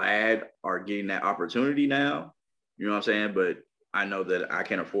I'm glad, are getting that opportunity now. You know what I'm saying? But I know that I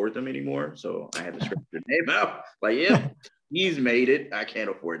can't afford them anymore, so I had to scratch their name out. Like, yeah, he's made it. I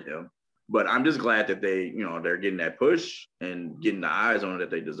can't afford him. But I'm just glad that they're getting that push and getting the eyes on it that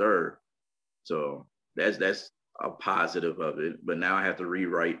they deserve. So that's a positive of it. But now I have to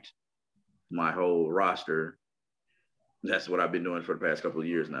rewrite my whole roster. That's what I've been doing for the past couple of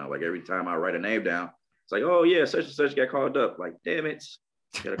years now. Like, every time I write a name down, It's like, oh yeah, such and such got called up. Like, damn it,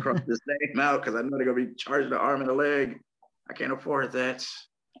 gotta cross this name out because I know they're gonna be charging the arm and the leg. I can't afford that.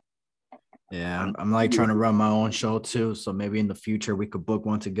 Yeah, I'm like trying to run my own show too. So maybe in the future we could book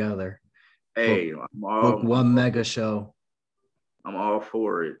one together. Hey, Book one mega show. I'm all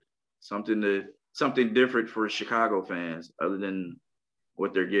for it. Something different for Chicago fans, other than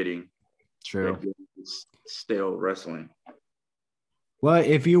what they're getting. True. Stale wrestling. Well,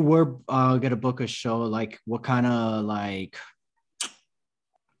 if you were gonna book a show, like what kind of like,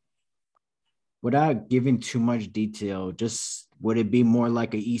 without giving too much detail, just would it be more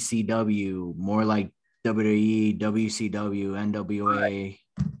like a ECW, more like WWE, WCW, NWA?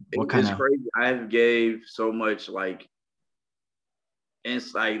 What kind of? Crazy. I've gave so much like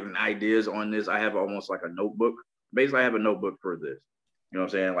insight and ideas on this. I have almost like a notebook. Basically, I have a notebook for this. You know what I'm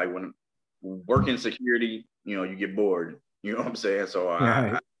saying? Like when working security, you know, you get bored. You know what I'm saying? So I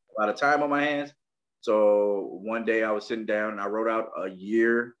have a lot of time on my hands. So one day I was sitting down and I wrote out a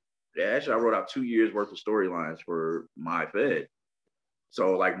year. Actually, I wrote out 2 years worth of storylines for my Fed.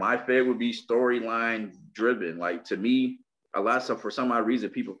 So like my Fed would be storyline driven. Like to me, a lot of stuff, for some odd reason,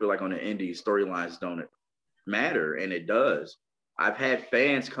 people feel like on the indies, storylines don't matter. And it does. I've had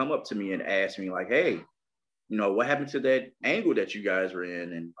fans come up to me and ask me like, hey, you know, what happened to that angle that you guys were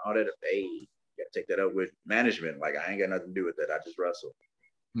in and all that? Hey, you got to take that up with management. Like I ain't got nothing to do with that. I just wrestle.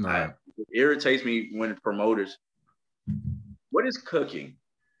 Right. It irritates me when promoters, what is cooking?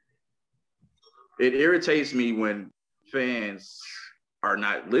 It irritates me when fans are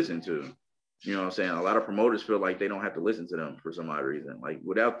not listened to. You know what I'm saying? A lot of promoters feel like they don't have to listen to them for some odd reason. Like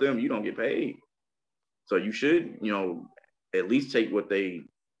without them, you don't get paid. So you should, you know, at least take what they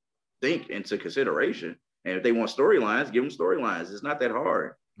think into consideration. And if they want storylines, give them storylines. It's not that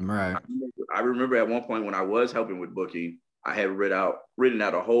hard. Right. I remember at one point when I was helping with booking, I had written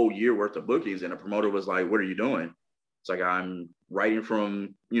out a whole year worth of bookings, and the promoter was like, "What are you doing?" It's like, "I'm writing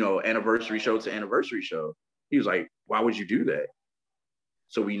from, you know, anniversary show to anniversary show." He was like, "Why would you do that?"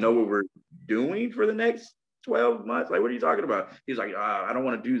 So we know what we're doing for the next 12 months. Like, what are you talking about? He's like, I don't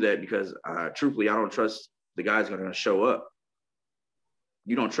want to do that because truthfully, I don't trust the guys going to show up.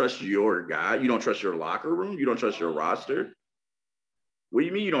 You don't trust your guy. You don't trust your locker room. You don't trust your roster. What do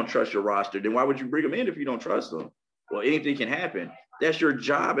you mean you don't trust your roster? Then why would you bring them in if you don't trust them? Well, anything can happen. That's your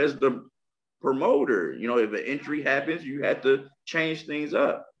job as the promoter. You know, if an injury happens, you have to change things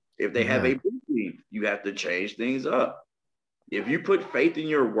up. If they have a booking, you have to change things up. If you put faith in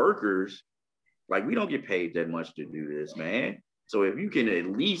your workers, like we don't get paid that much to do this, man. So if you can at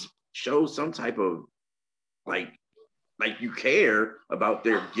least show some type of like you care about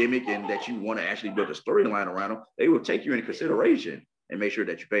their gimmick and that you want to actually build a storyline around them, they will take you into consideration and make sure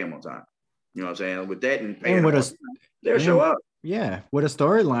that you pay them on time. You know what I'm saying? With that and with they'll show up. Yeah, with a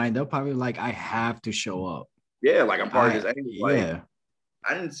storyline, they'll probably like, I have to show up. Yeah, like I'm part of this angle. Like, yeah.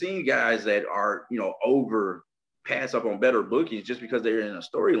 I didn't see guys that are, you know, pass up on better bookings just because they're in a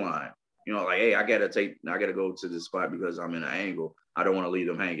storyline. You know, like, hey, I gotta go to this spot because I'm in an angle. I don't want to leave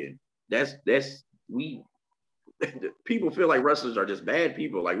them hanging. People feel like wrestlers are just bad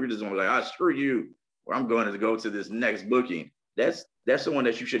people. Like we're just gonna be like, screw you, or I'm going to go to this next booking. That's someone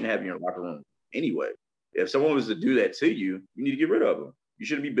that you shouldn't have in your locker room anyway. If someone was to do that to you, you need to get rid of them. You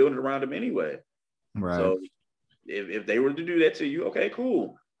shouldn't be building around them anyway. Right. So if they were to do that to you, okay,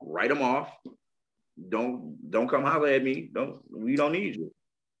 cool. Write them off. Don't come holler at me. We don't need you.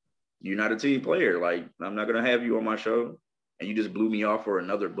 You're not a team player. Like, I'm not gonna have you on my show. And you just blew me off for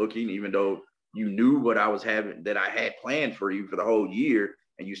another booking, even though you knew what I was having, that I had planned for you for the whole year,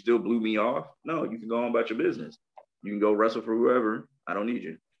 and you still blew me off. No, you can go on about your business. You can go wrestle for whoever. I don't need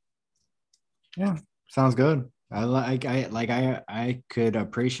you. Yeah, sounds good. I could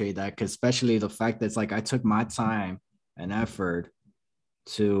appreciate that, because especially the fact that it's like I took my time and effort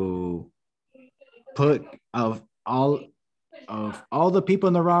to put of all the people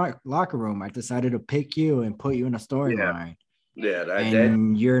in the locker room. I decided to pick you and put you in a storyline. Yeah,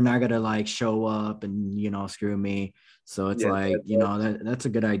 you're not gonna like show up and, you know, screw me. So it's that's a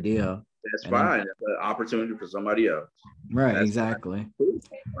good idea. That's fine. That's an opportunity for somebody else. Right, exactly. Move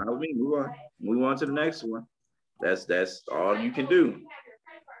on to the next one. That's all you can do.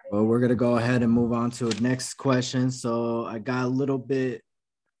 Well, we're gonna go ahead and move on to the next question. So I got a little bit,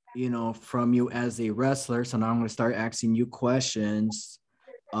 you know, from you as a wrestler. So now I'm gonna start asking you questions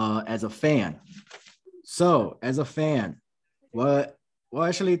as a fan. So as a fan, one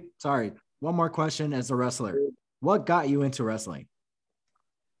more question as a wrestler. What got you into wrestling?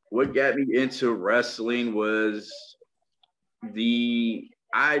 What got me into wrestling was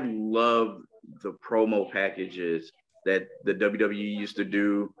I love the promo packages that the WWE used to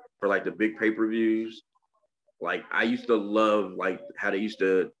do for like the big pay-per-views. Like I used to love like how they used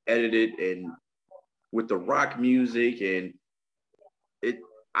to edit it and with the rock music and it.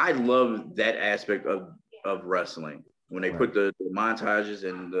 I love that aspect of wrestling when they put the montages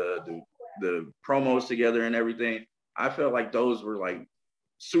and the promos together and everything. I felt like those were like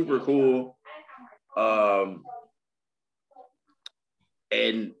super cool.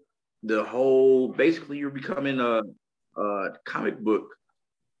 And the whole basically you're becoming a comic book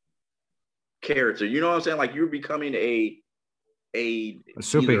character. You know what I'm saying? Like you're becoming a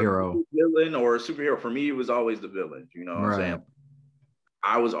superhero, a villain or a superhero. For me, it was always the villain. You know what I'm saying?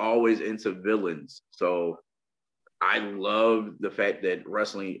 I was always into villains, so I loved the fact that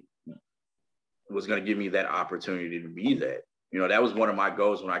wrestling was going to give me that opportunity to be that. You know, that was one of my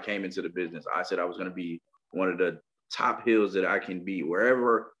goals when I came into the business. I said I was going to be one of the top heels that I can be.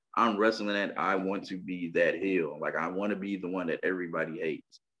 Wherever I'm wrestling at, I want to be that heel. Like, I want to be the one that everybody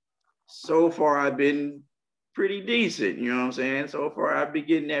hates. So far, I've been pretty decent. You know what I'm saying? So far, I've been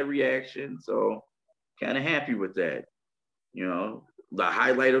getting that reaction. So, kind of happy with that. You know, the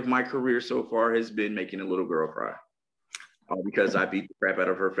highlight of my career so far has been making a little girl cry. Because I beat the crap out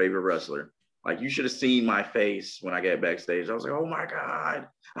of her favorite wrestler. Like, you should have seen my face when I got backstage. I was like, oh my God,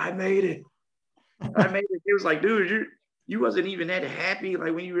 I made it. I made it. It was like, dude, you wasn't even that happy.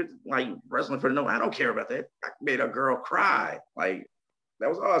 Like when you were like wrestling for no, I don't care about that. I made a girl cry. Like, that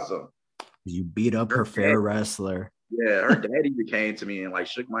was awesome. You beat up her favorite wrestler. Yeah, her daddy came to me and like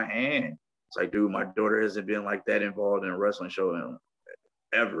shook my hand. It's like, dude, my daughter hasn't been like that involved in a wrestling show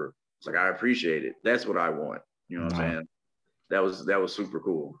ever. It's like, I appreciate it. That's what I want. You know what I'm saying? That was super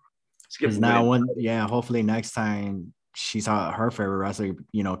cool. Because now hopefully next time she saw her favorite wrestler,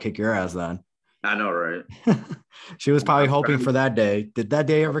 you know, kick your ass then. I know, right? She was probably hoping for that day. Did that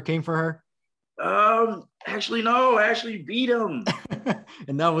day ever came for her? Actually, no. I actually beat him.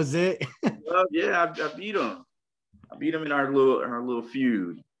 And that was it? Yeah, I beat him. I beat him in our little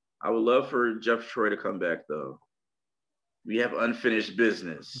feud. I would love for Jeff Troy to come back, though. We have unfinished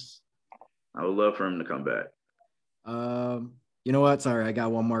business. I would love for him to come back. You know what? Sorry, I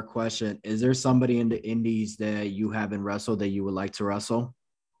got one more question. Is there somebody in the indies that you haven't wrestled that you would like to wrestle?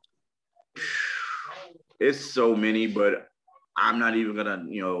 It's so many, but I'm not even gonna,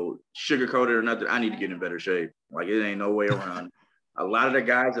 sugarcoat it or nothing. I need to get in better shape. Like, it ain't no way around it. A lot of the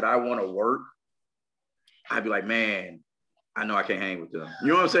guys that I want to work, I'd be like, man, I know I can't hang with them. You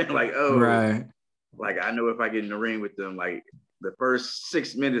know what I'm saying? Like, right. Like, I know if I get in the ring with them, like, the first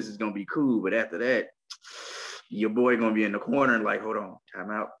 6 minutes is gonna be cool, but after that, your boy gonna be in the corner and like, hold on,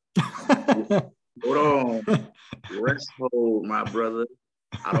 time out. Hold on. Rest hold, my brother.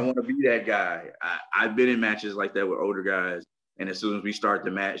 I don't want to be that guy. I've been in matches like that with older guys, and as soon as we start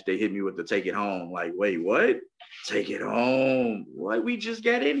the match, they hit me with the take it home. Like, wait, what? Take it home. What? We just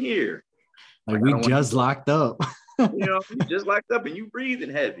got in here. Like we just locked up. We just locked up and you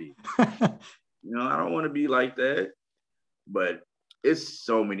breathing heavy. I don't want to be like that. But it's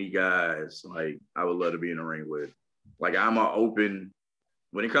so many guys like I would love to be in the ring with. Like I'm open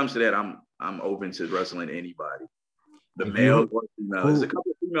when it comes to that. I'm open to wrestling anybody. The male or female. There's a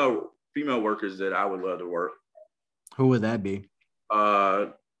couple of female workers that I would love to work. Who would that be?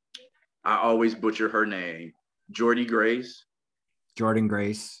 I always butcher her name. Jordynne Grace. Jordynne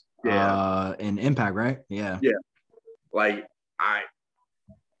Grace. Yeah. In Impact, right? Yeah. Yeah. Like I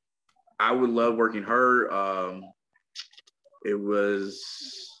would love working her. It was,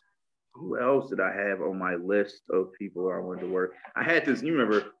 who else did I have on my list of people I wanted to work? I had this, you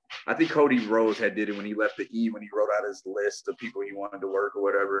remember, I think Cody Rhodes did it when he left the E, when he wrote out his list of people he wanted to work or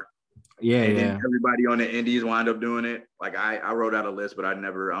whatever. Yeah, and then everybody on the indies wound up doing it. Like I wrote out a list, but I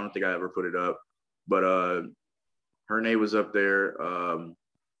don't think I ever put it up. But her name was up there.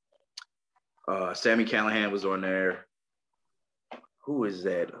 Sami Callihan was on there. Who is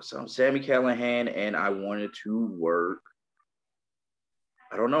that? Sami Callihan, and I wanted to work.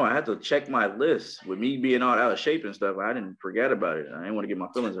 I don't know. I had to check my list. With me being all out of shape and stuff, I didn't forget about it. I didn't want to get my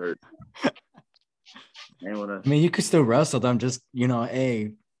feelings hurt. I mean, you could still wrestle them. Just,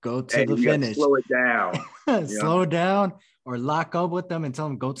 hey, go to the finish. Slow it down. Slow down or lock up with them and tell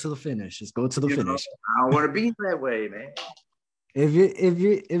them, go to the finish. Just go to the finish. I don't want to be that way, man.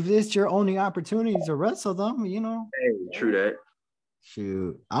 If it's your only opportunity to wrestle them, Hey, true that.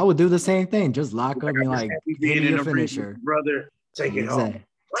 Shoot. I would do the same thing. Just lock up and like, give me a finisher. Brother. Take it home.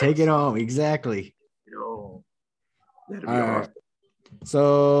 Take it home. Exactly. That'd be awesome.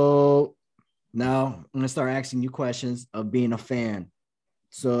 So now I'm going to start asking you questions of being a fan.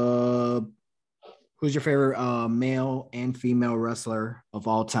 So who's your favorite male and female wrestler of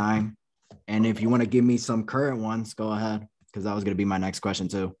all time? And if you want to give me some current ones, go ahead. Because that was going to be my next question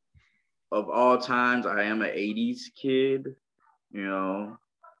too. of all times, I am an 80s kid, you know.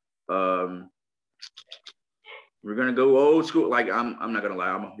 We're gonna go old school. Like I'm not gonna lie,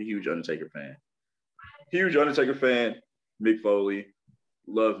 I'm a huge Undertaker fan. Huge Undertaker fan. Mick Foley.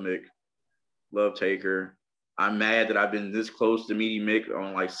 Love Mick. Love Taker. I'm mad that I've been this close to meeting Mick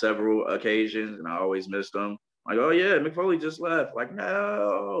on like several occasions, and I always missed him. Like, oh yeah, Mick Foley just left. Like,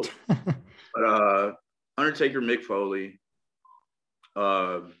 no. But Undertaker, Mick Foley.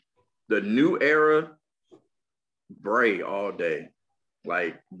 The new era, Bray all day.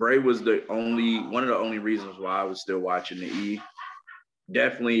 Like Bray was one of the only reasons why I was still watching the E.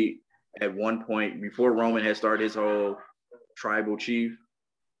 Definitely at one point before Roman had started his whole tribal chief,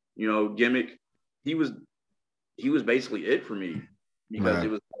 gimmick, he was basically it for me because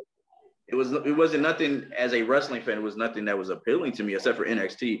it wasn't nothing as a wrestling fan. It was nothing that was appealing to me except for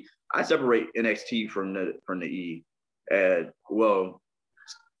NXT. I separate NXT from the E.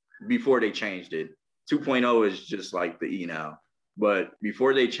 Before they changed it, 2.0 is just like the E now. But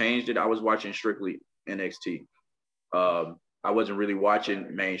before they changed it, I was watching strictly NXT. I wasn't really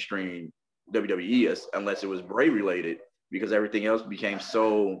watching mainstream WWE unless it was Bray related, because everything else became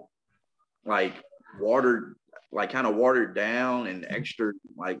so like kind of watered down and extra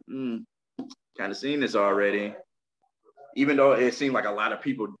like kind of seen this already. Even though it seemed like a lot of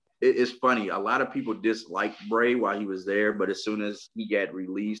people, it's funny, a lot of people disliked Bray while he was there, but as soon as he got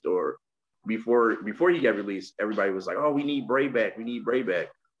released or before he got released, everybody was like, oh, we need Bray back. We need Bray back.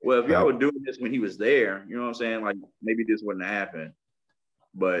 Well, if y'all were doing this when he was there, you know what I'm saying? Like maybe this wouldn't happen.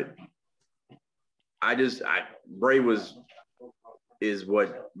 But Bray is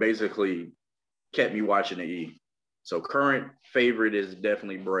what basically kept me watching the E. So current favorite is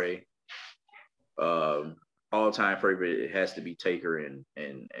definitely Bray. All-time favorite, it has to be Taker and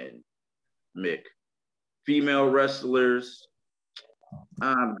Mick. Female wrestlers,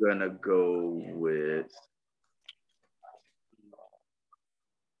 I'm gonna go with,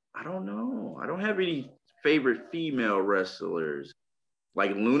 I don't know. I don't have any favorite female wrestlers.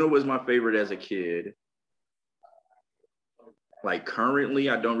 Like Luna was my favorite as a kid. Like currently,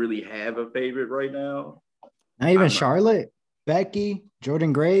 I don't really have a favorite right now. Not even Charlotte, Becky,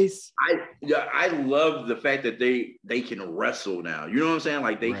 Jordan Grace. I love the fact that they can wrestle now. You know what I'm saying?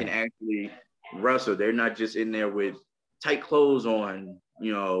 Like they can actually wrestle. They're not just in there with tight clothes on,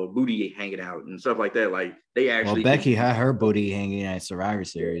 booty hanging out and stuff like that. Like they actually. Well, Becky had her booty hanging at Survivor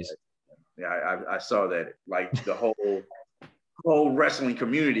Series. Yeah, I saw that. Like the whole wrestling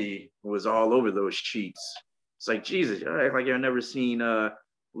community was all over those cheeks. It's like, Jesus, you act like you've never seen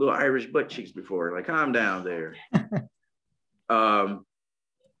little Irish butt cheeks before. Like, calm down there.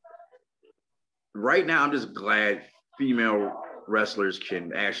 Right now, I'm just glad female wrestlers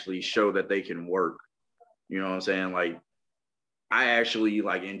can actually show that they can work. You know what I'm saying? Like, I actually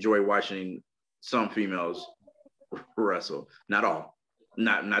like enjoy watching some females wrestle. Not all.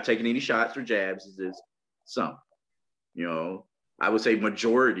 Not taking any shots or jabs. It's just some. I would say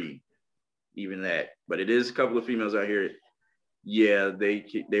majority, even that. But it is a couple of females out here. Yeah,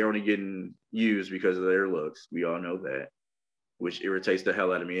 they're only getting used because of their looks. We all know that, which irritates the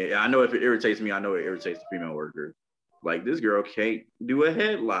hell out of me. I know if it irritates me, I know it irritates the female worker. Like, this girl can't do a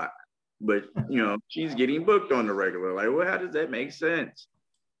headlock, but she's getting booked on the regular. Like, well, how does that make sense?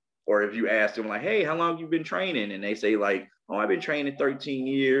 Or if you ask them like, hey, how long have you been training? And they say like, oh, I've been training 13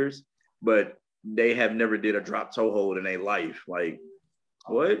 years, but they have never did a drop toe hold in their life. Like,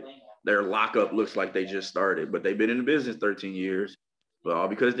 what? Their lockup looks like they just started, but they've been in the business 13 years, but all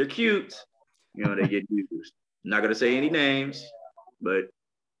because they're cute, they get used. I'm not going to say any names, but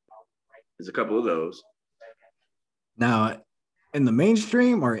there's a couple of those. Now, in the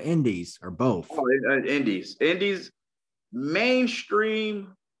mainstream or indies or both? Oh, indies.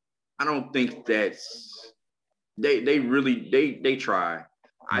 Mainstream, I don't think that's, they really try.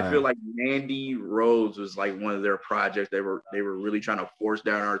 I feel like Mandy Rose was like one of their projects. They were really trying to force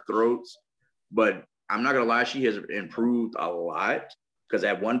down our throats. But I'm not gonna lie, she has improved a lot. Because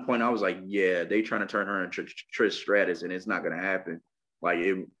at one point I was like, yeah, they trying to turn her into Trish Stratus, and it's not gonna happen. Like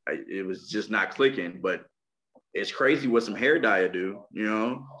it was just not clicking. But it's crazy what some hair dye do.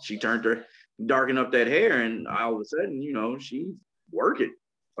 She darkened up that hair, and all of a sudden, she's working.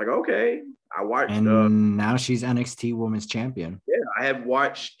 Like, okay, I watched. And now she's NXT Women's Champion. Yeah, I have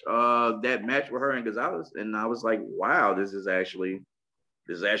watched that match with her and Gonzalez, and I was like, wow, this is actually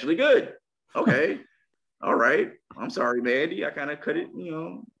good. Okay, all right. I'm sorry, Mandy. I kind of cut it.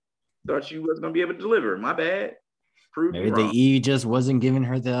 Thought you was gonna be able to deliver. My bad. Maybe the E just wasn't giving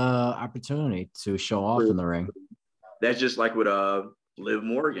her the opportunity to show off in the ring. That's just like with Liv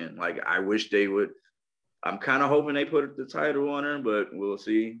Morgan. Like, I wish they would. I'm kind of hoping they put the title on her, but we'll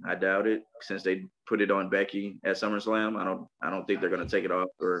see. I doubt it since they put it on Becky at SummerSlam. I don't think they're gonna take it off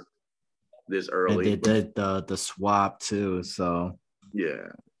for this And early. they did the swap too. So yeah,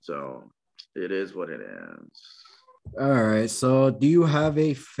 so it is what it is. all right. So do you have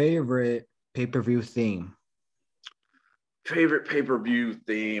a favorite pay-per-view theme? Favorite pay-per-view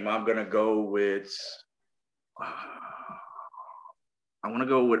theme? I'm gonna go with. I want to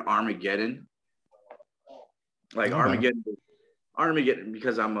go with Armageddon. Like Okay. Armageddon,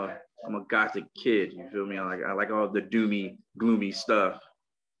 because I'm a gothic kid. You feel me? I like all the doomy, gloomy stuff.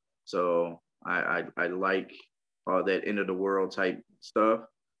 So I like all that end of the world type stuff.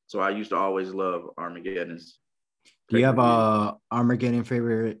 So I used to always love Armageddon's. Do you have Pay-per-view. a Armageddon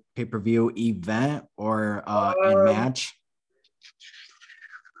favorite pay-per-view event or and match?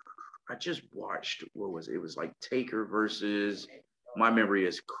 I just watched, what was it? It was like Taker versus, my memory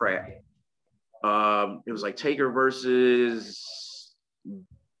is crap. It was like Taker versus,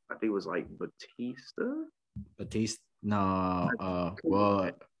 I think it was like Batista. Batista? No.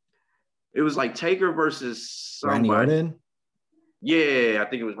 Well, It was like Taker versus Randy somebody. Orton. Yeah, I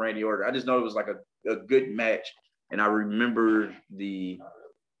think it was Randy Orton. I just know it was like a good match, and I remember It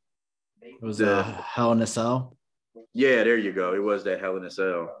was Hell in a Cell. Yeah, there you go. It was that Hell in a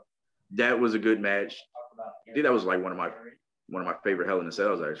Cell. That was a good match. I think that was like one of my favorite Hell in a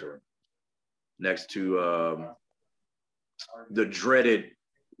Cells actually. Next to the dreaded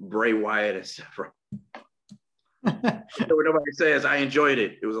Bray Wyatt and Seth Rollins. What nobody says, I enjoyed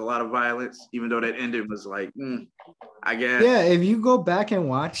it. It was a lot of violence, even though that ending was like, I guess. Yeah, if you go back and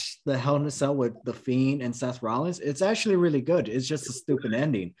watch the Hell in a Cell with The Fiend and Seth Rollins, it's actually really good. It's just a stupid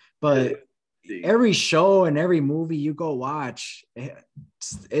ending. But every show and every movie you go watch,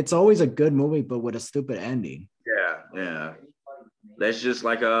 it's always a good movie, but with a stupid ending. Yeah. That's just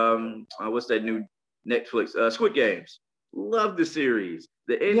like what's that new Netflix? Squid Games. Love the series.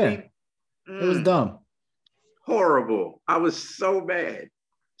 The ending. It was dumb. Horrible. I was so mad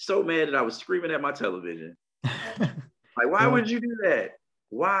that I was screaming at my television. Like, why would you do that?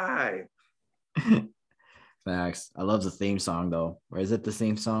 Why? Facts. I love the theme song though. Or is it the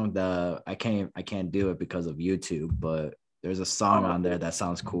theme song? I can't do it because of YouTube, but there's a song on there that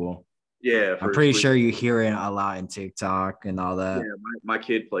sounds cool. Yeah, I'm pretty sure you hear it a lot in TikTok and all that. Yeah, my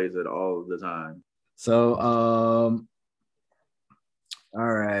kid plays it all the time. So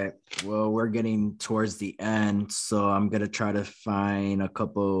all right. Well, we're getting towards the end, so I'm gonna try to find a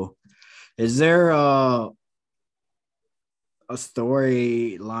couple. Is there a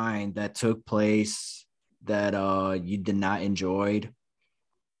storyline that took place that you did not enjoy,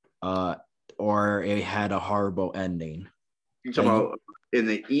 or it had a horrible ending? You talking about in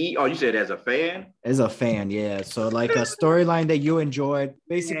the E? Oh, you said as a fan? As a fan, yeah. So like a storyline that you enjoyed,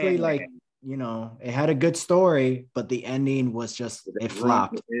 basically like, you know, it had a good story, but the ending was just, it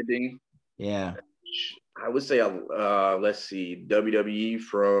flopped. Ending. Yeah. I would say, let's see, WWE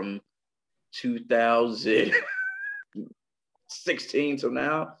from 2016 till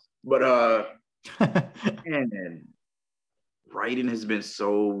now. But man, writing has been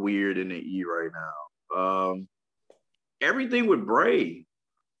so weird in the E right now. Everything with Bray,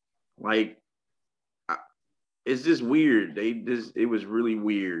 like, it's just weird. It was really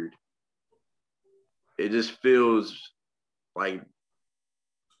weird. It just feels like,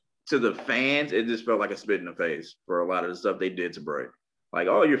 to the fans, it just felt like a spit in the face for a lot of the stuff they did to Bray. Like,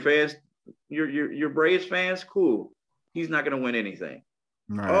 oh, your fans, your Bray's fans, cool. He's not gonna win anything.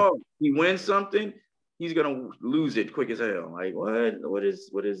 Right. Oh, he wins something, he's gonna lose it quick as hell. Like, what is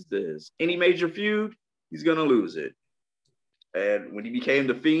this? Any major feud, he's gonna lose it. And when he became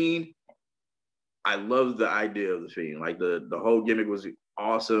the Fiend, I love the idea of the Fiend. Like the whole gimmick was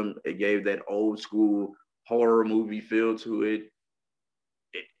awesome. It gave that old school horror movie feel to it.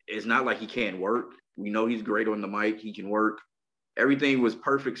 It's not like he can't work. We know he's great on the mic. He can work. Everything was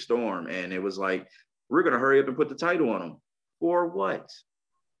perfect storm. And it was like, we're going to hurry up and put the title on him. For what?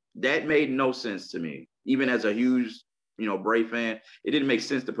 That made no sense to me. Even as a huge, Bray fan, it didn't make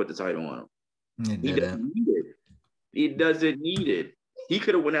sense to put the title on him. He doesn't need it. He doesn't need it. He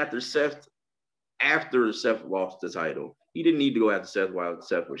could have went after Seth after Seth lost the title. He didn't need to go after Seth while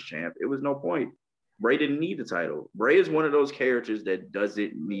Seth was champ. It was no point. Bray didn't need the title. Bray is one of those characters that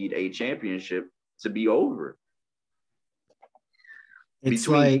doesn't need a championship to be over. It's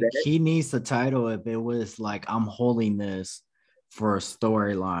like he needs the title if it was like, I'm holding this for a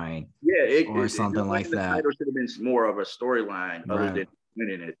storyline, or something like that. The title should have been more of a storyline other than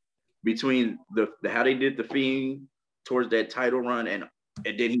winning it. Between the how they did the Fiend towards that title run and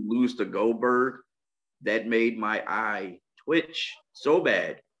then he lose to Goldberg, that made my eye twitch so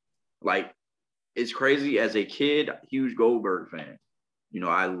bad. Like, it's crazy. As a kid, huge Goldberg fan.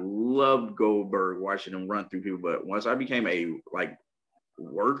 I loved Goldberg, watching him run through people. But once I became a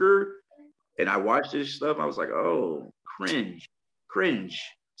worker and I watched this stuff, I was like, oh, cringe.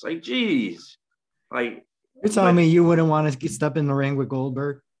 It's like, geez, like. You're telling me you wouldn't want to step in the ring with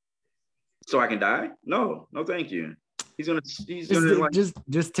Goldberg so I can die? No, thank you. He's gonna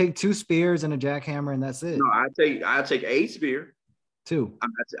just take 2 spears and a jackhammer and that's it. No, I take a spear. 2.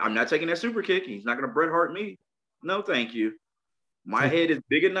 I'm not taking that super kick. He's not gonna Bret Hart me. No, thank you. My head is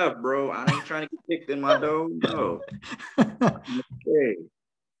big enough, bro. I ain't trying to get kicked in my dome. No. Okay.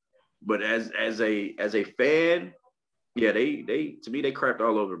 But as a fan, yeah, they to me they crapped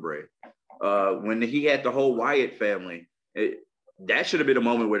all over Bray. When he had the whole Wyatt family, that should have been a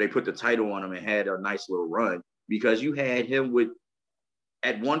moment where they put the title on him and had a nice little run, because you had him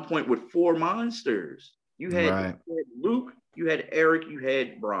at one point with 4 monsters. You had Luke, you had Eric, you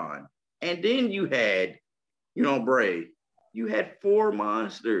had Braun, and then you had, Bray. You had 4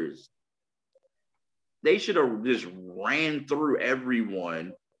 monsters. They should have just ran through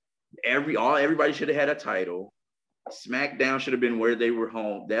everyone. Everybody should have had a title. SmackDown should have been where they were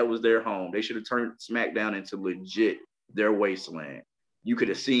home. That was their home. They should have turned SmackDown into legit their wasteland. You could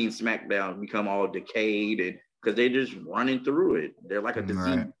have seen SmackDown become all decayed, and because they're just running through it. They're like a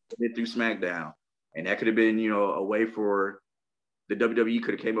disease through SmackDown. And that could have been, a way for the WWE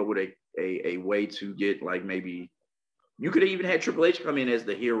could have came up with a way to get, like, maybe you could have even had Triple H come in as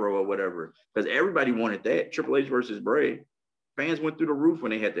the hero or whatever, because everybody wanted that. Triple H versus Bray. Fans went through the roof when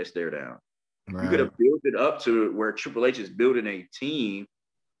they had that stare down. Right. You could have built it up to where Triple H is building a team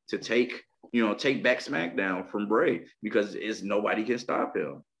to take back SmackDown from Bray, because nobody can stop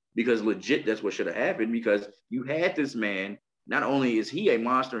him. Because legit, that's what should have happened, because you had this man, not only is he a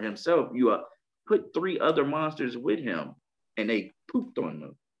monster himself, you put 3 other monsters with him, and they pooped on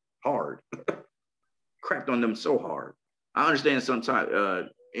them hard. Crapped on them so hard. I understand sometimes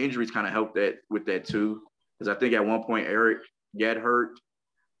injuries kind of help that with that too, because I think at one point Eric got hurt,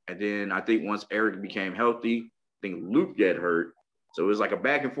 and then I think once Eric became healthy, I think Luke got hurt. So it was like a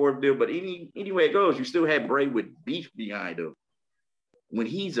back and forth deal. But any way it goes, you still had Bray with beef behind him. When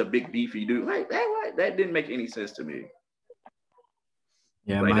he's a big beefy dude, like that didn't make any sense to me.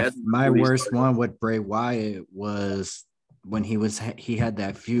 Yeah, my worst one with Bray Wyatt was when he had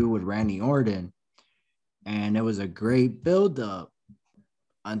that feud with Randy Orton, and it was a great build-up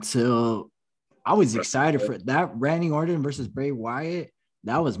until I was excited for that. Randy Orton versus Bray Wyatt,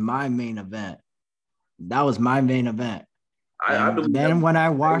 that was my main event. I then when I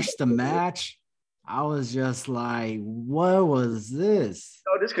watched the match, I was just like, what was this?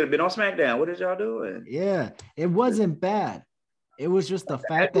 Oh, this could have been on SmackDown. What is y'all doing? Yeah, it wasn't bad. It was just the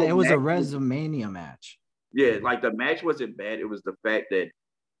fact that it was a WrestleMania match. Yeah, like the match wasn't bad. It was the fact that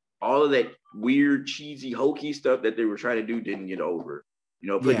all of that weird, cheesy, hokey stuff that they were trying to do didn't get over.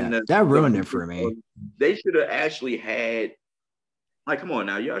 That ruined it for me. They should have actually had, like, come on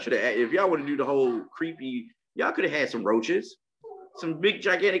now, y'all should have. If y'all want to do the whole creepy, y'all could have had some roaches, some big,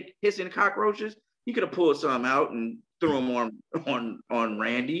 gigantic, hissing cockroaches. He could have pulled some out and threw them on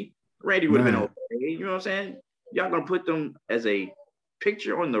Randy. Randy would have been okay. You know what I'm saying? Y'all gonna put them as a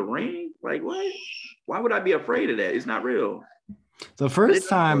picture on the ring? Like, what? Why would I be afraid of that? It's not real. The first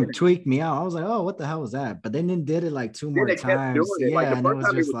time tweaked me out. I was like, oh, what the hell was that? But then they did it like 2 more times. Yeah, like, and it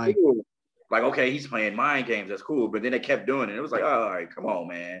was just like, cool. Like, okay, he's playing mind games. That's cool. But then they kept doing it. It was like, oh, all right, come on,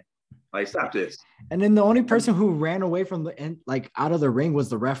 man. Like, stop this. And then the only person who ran away from the end, like out of the ring, was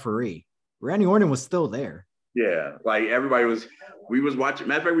the referee. Randy Orton was still there. Yeah, like we was watching.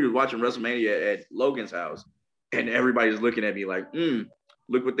 Matter of fact, we was watching WrestleMania at Logan's house, and everybody's looking at me like,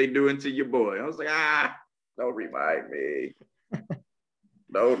 look what they doing to your boy. I was like, don't remind me.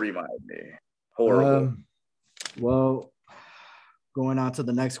 Don't remind me. Horrible. Well, going on to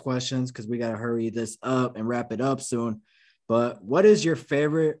the next questions, because we got to hurry this up and wrap it up soon. But what is your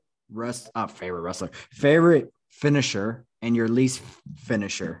favorite finisher and your least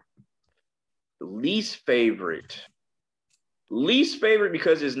finisher? Least favorite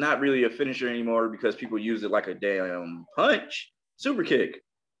because it's not really a finisher anymore, because people use it like a damn punch. Super kick.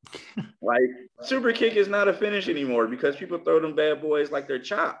 Like, super kick is not a finish anymore because people throw them bad boys like they're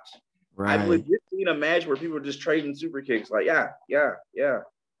chops. Right. I've legit seen a match where people are just trading super kicks. Like, yeah.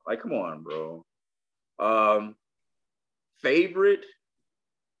 Like, come on, bro. Favorite,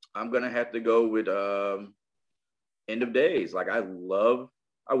 I'm gonna have to go with End of Days. Like, I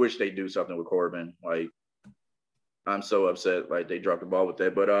wish they do something with Corbin. Like, I'm so upset. Like, they dropped the ball with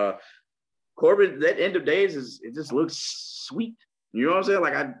that. But Corbin, that End of Days it just looks sweet. You know what I'm saying?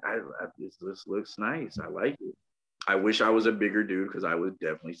 Like, this looks nice. I like it. I wish I was a bigger dude because I would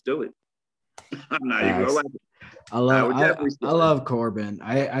definitely steal it. I'm not even gonna lie. I love Corbin.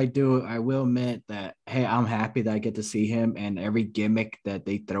 I do. I will admit that. Hey, I'm happy that I get to see him, and every gimmick that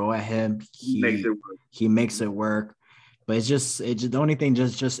they throw at him, he makes it work. But it's just the only thing it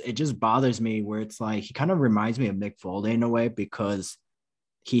just bothers me where it's like he kind of reminds me of Mick Foley in a way because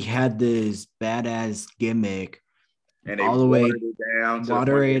he had this badass gimmick and they all the way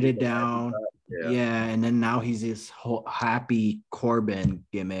watered it down. Yeah, and then now he's this whole happy Corbin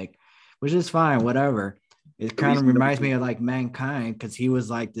gimmick, which is fine, whatever. It kind of reminds me of like Mankind because he was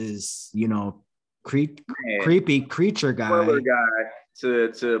like this, you know, creepy creature guy.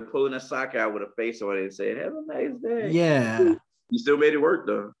 To pulling a sock out with a face on it and saying, "Have a nice day." Yeah, he still made it work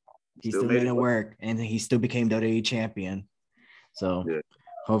though. He still made it work, and he still became WWE champion. So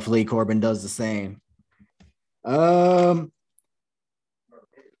hopefully Corbin does the same. I'm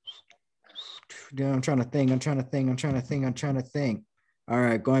trying to think. All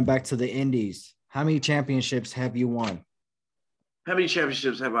right, going back to the Indies. How many championships have you won? How many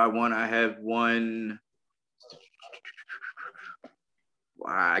championships have I won? I have won.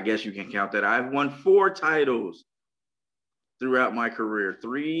 I guess you can count that. I've won 4 titles throughout my career.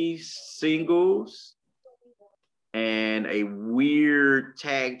 3 singles and a weird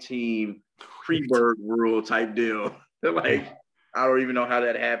tag team Freebird rule type deal. Like, I don't even know how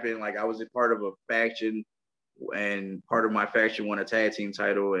that happened. Like, I was a part of a faction and part of my faction won a tag team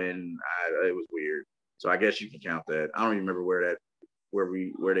title and it was weird. So I guess you can count that. I don't even remember where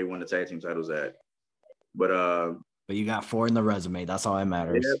they won the tag team titles at. But you got 4 in the resume. That's all that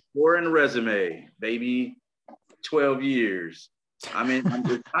matters. Yeah, 4 in the resume, baby. 12 years. I mean,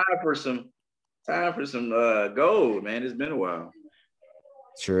 it's time for some gold, man. It's been a while.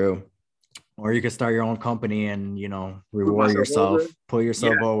 True. Or you could start your own company and, you know, reward yourself, pull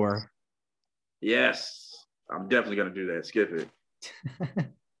yourself over. Yes. I'm definitely going to do that. Skip it. I'm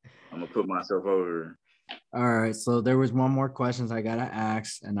going to put myself over. All right. So there was one more questions I got to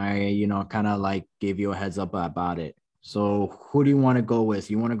ask, and I, you know, kind of like gave you a heads up about it. So who do you want to go with?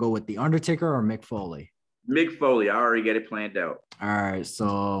 You want to go with The Undertaker or Mick Foley? Mick Foley. I already got it planned out. All right.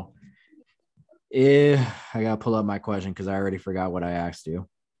 So I got to pull up my question because I already forgot what I asked you.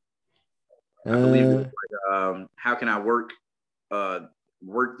 I believe it was like, how can I work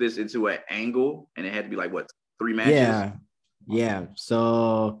this into an angle? And it had to be like, what, 3 matches? Yeah.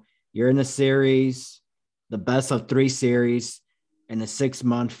 So you're in a series, the best of 3 series, in a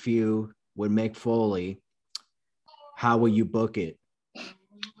 6-month feud with Mick Foley. How will you book it?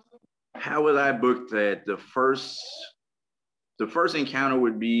 How would I book that? The first encounter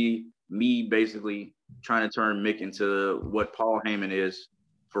would be me basically trying to turn Mick into what Paul Heyman is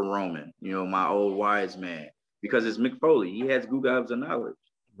for Roman, you know, my old wise man, because it's Mick Foley. He has goo gobs of knowledge.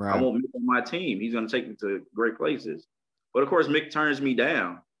 Right. I want Mick on my team. He's going to take me to great places. But of course, Mick turns me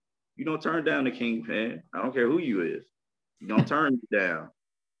down. You don't turn down the Kingpin. I don't care who you is. You don't turn me down.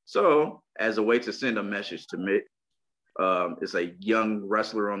 So as a way to send a message to Mick, it's a young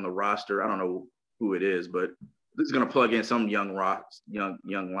wrestler on the roster. I don't know who it is, but this is going to plug in some young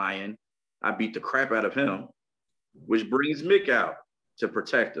lion. I beat the crap out of him, which brings Mick out to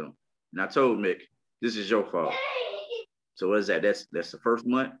protect him. And I told Mick, this is your fault. So what is that? That's the first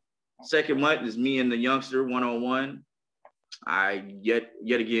month. Second month is me and the youngster one-on-one. I yet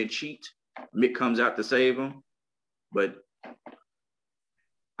again cheat. Mick comes out to save him, but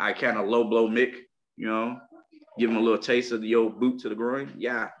I kind of low blow Mick, you know, give him a little taste of the old boot to the groin.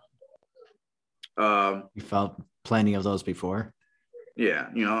 Yeah. You felt plenty of those before. Yeah,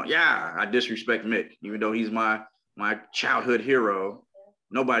 you know, I disrespect Mick, even though he's my childhood hero.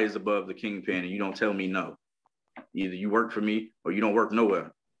 Nobody's above the Kingpin, and you don't tell me no. Either you work for me or you don't work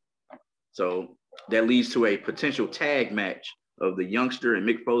nowhere. So that leads to a potential tag match of the youngster and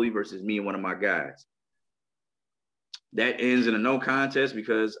Mick Foley versus me and one of my guys. That ends in a no contest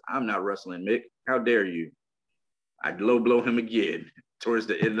because I'm not wrestling Mick. How dare you? I low blow him again towards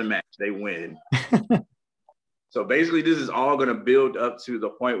the end of the match. They win. So basically, this is all going to build up to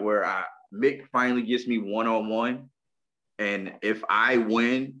the point where Mick finally gets me one-on-one. And if I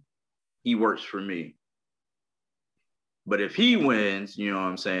win, he works for me. But if he wins, you know what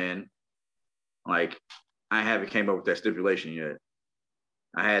I'm saying? Like, I haven't came up with that stipulation yet.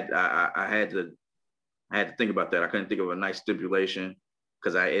 I had to think about that. I couldn't think of a nice stipulation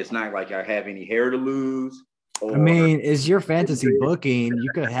because it's not like I have any hair to lose. I mean, it's your fantasy booking.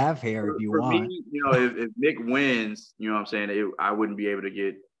 You could have hair if you want. Me, you know, if Mick wins, you know what I'm saying? I wouldn't be able to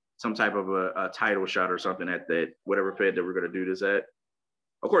get some type of a title shot or something at that, whatever fed that we're going to do this at.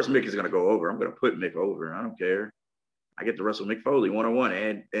 Of course, Mick is going to go over. I'm going to put Mick over. I don't care. I get to wrestle Mick Foley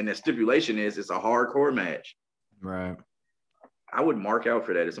one-on-one. And the stipulation is it's a hardcore match. Right. I would mark out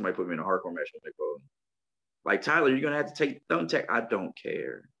for that if somebody put me in a hardcore match with Mick Foley. Like, Tyler, you're gonna have to take the thumbtack. I don't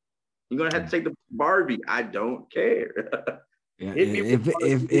care. You're gonna have to take the Barbie. I don't care. Yeah,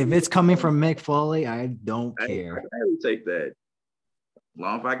 if it's coming from Mick Foley, I don't care. I will take that. As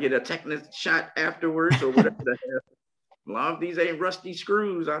long as I get a technical shot afterwards or whatever the hell. As long as these ain't rusty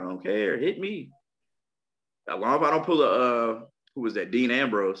screws, I don't care. Hit me. As long as I don't pull a who was that? Dean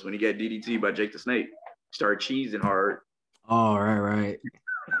Ambrose when he got DDT by Jake the Snake. Started cheesing hard. Oh, right.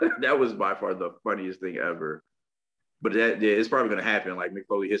 That was by far the funniest thing ever. But it's probably gonna happen. Like Mick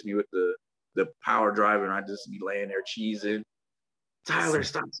Foley hits me with the power driver, and I just be laying there cheesing. Tyler,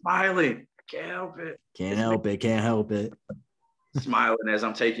 stop smiling. I can't help it. Can't help it. Smiling as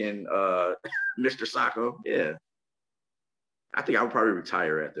I'm taking Mr. Sacco. Yeah. I think I would probably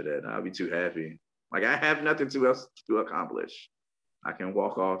retire after that. I'll be too happy. Like, I have nothing else to accomplish. I can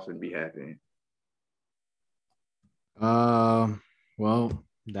walk off and be happy. Well,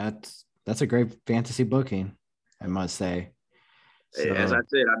 that's a great fantasy booking, I must say. So, as I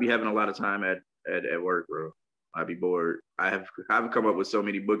said, I'll be having a lot of time at work, bro. I'd be bored. I've come up with so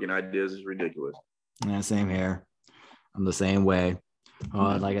many booking ideas. It's ridiculous. Yeah, same here. I'm the same way.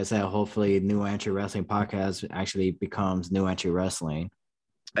 Like I said, hopefully New Entry Wrestling Podcast actually becomes New Entry Wrestling.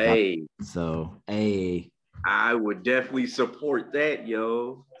 Hey. I would definitely support that,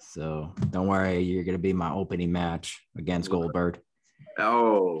 yo. So don't worry, you're gonna be my opening match against Goldberg.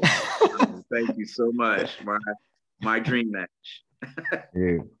 Oh, thank you so much. My dream match.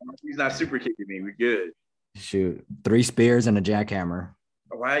 Dude. He's not super kicking me. We're good. Shoot, 3 spears and a jackhammer.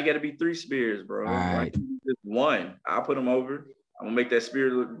 Why I gotta be 3 spears, bro? All right. Just 1. I'll put him over. I'm gonna make that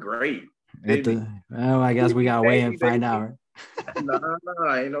spear look great. I guess we gotta wait and find out. No,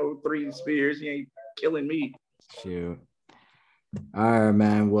 ain't no 3 spears. He ain't killing me. Shoot. All right,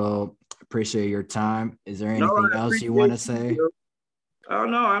 man. Well, appreciate your time. Is there anything else you want to say? Oh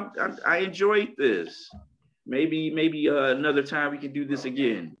no, I enjoyed this. Maybe another time we can do this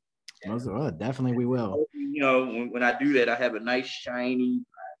again. Definitely we will. You know, when I do that, I have a nice shiny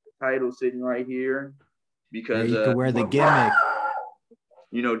title sitting right here because you can wear the gimmick.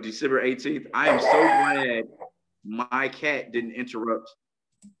 You know, December 18th. I am so glad my cat didn't interrupt.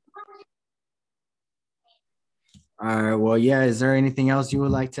 All right. Well, yeah. Is there anything else you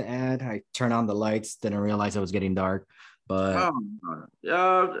would like to add? I turned on the lights, didn't realize it was getting dark. But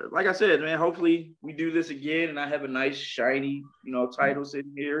like I said, man, hopefully we do this again and I have a nice shiny, title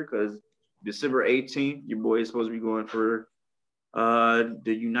sitting here because December 18th, your boy is supposed to be going for the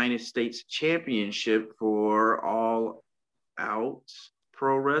United States Championship for All Out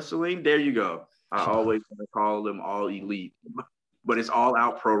Pro Wrestling. There you go. I always want to call them All Elite, but it's All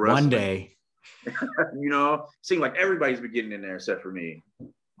Out Pro Wrestling. One day. Seems like everybody's been getting in there except for me.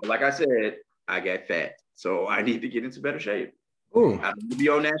 But like I said, I got fat. So I need to get into better shape. Ooh. I need to be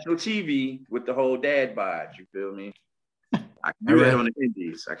on national TV with the whole dad bod. You feel me? I can do that on the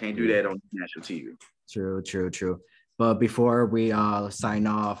indies. I can't do that on national TV. True. But before we sign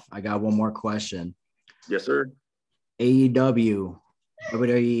off, I got one more question. Yes, sir. AEW,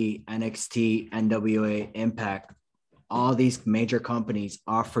 WWE, NXT, NWA, Impact, all these major companies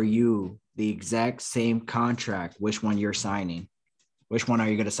offer you the exact same contract. Which one you're signing? Which one are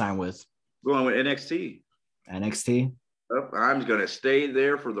you going to sign with? Going with NXT. NXT? I'm going to stay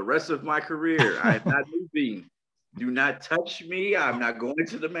there for the rest of my career. I'm not moving. Do not touch me. I'm not going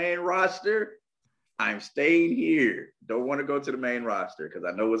to the main roster. I'm staying here. Don't want to go to the main roster because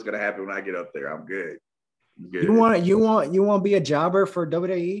I know what's going to happen when I get up there. I'm good. You want to be a jobber for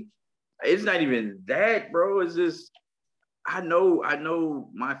WWE? It's not even that, bro. It's just I know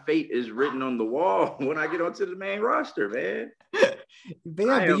my fate is written on the wall when I get onto the main roster, man.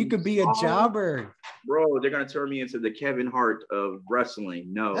 But you could be a jobber. Bro, they're going to turn me into the Kevin Hart of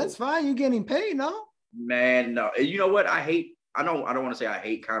wrestling. No. That's fine. You're getting paid, no? Man, no. And you know what? I don't want to say I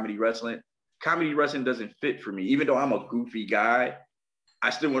hate comedy wrestling. Comedy wrestling doesn't fit for me. Even though I'm a goofy guy, I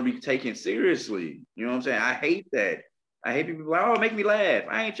still want to be taken seriously. You know what I'm saying? I hate that. I hate people like, oh, make me laugh.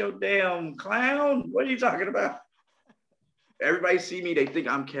 I ain't your damn clown. What are you talking about? Everybody see me, they think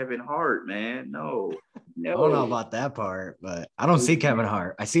I'm Kevin Hart, man. No. I don't know about that part, but I don't see Kevin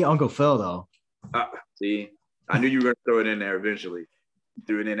Hart. I see Uncle Phil, though. See, I knew you were going to throw it in there eventually. You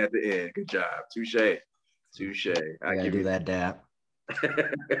threw it in at the end. Good job. Touche. I gotta do that dap.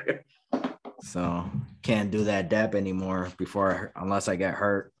 So can't do that dap anymore unless I get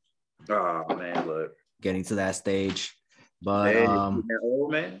hurt. Oh, man, look. Getting to that stage. But, that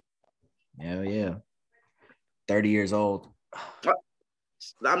old man? Yeah. 30 years old.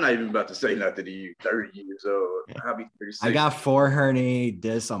 I'm not even about to say nothing to you. 30 years old. I'll be 36. I got 4 herniated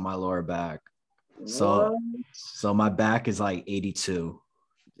discs on my lower back. So, What? so my back is like 82.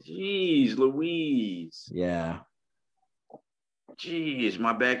 Jeez, Louise. Yeah. Jeez,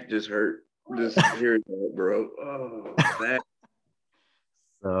 my back just hurt. Just hearing that, bro. Oh, that.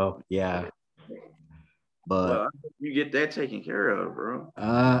 So yeah. But Well, I hope you get that taken care of, bro.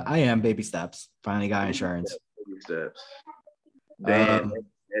 I am baby steps. Finally got insurance. Baby steps. Damn, Um,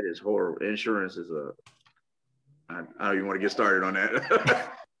 that is horrible. Insurance is a. I don't even want to get started on that.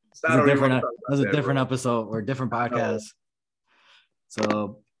 That's a different episode or a different podcast. So,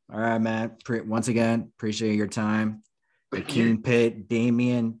 all right, man. Once again, appreciate your time. The Kingpin,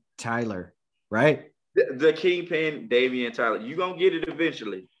 Damian Tyler, right? The Kingpin, Damian Tyler. You gonna get it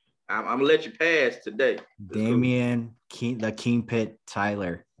eventually. I'm gonna let you pass today. Damian cool. The Kingpin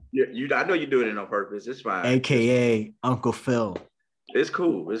Tyler. I know you're doing it on purpose. It's fine. AKA Uncle Phil. It's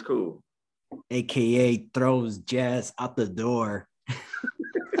cool. It's cool. AKA throws Jazz out the door.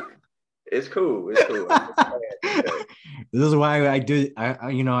 It's cool. It's cool. This is why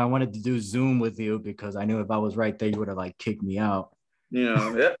I wanted to do Zoom with you because I knew if I was right there, you would have like kicked me out.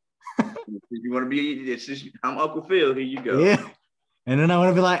 Yep. You want to be? It's just I'm Uncle Phil. Here you go. Yeah. And then I want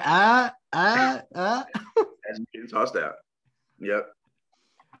to be like As you getting tossed out. Yep.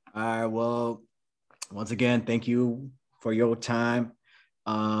 All right. Well, once again, thank you for your time.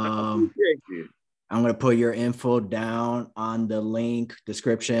 Thank you. I'm going to put your info down on the link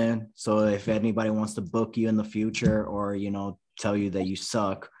description. So if anybody wants to book you in the future or, tell you that you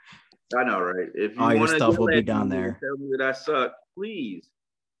suck. I know, right? If you all your stuff will be down there. Tell me that I suck, please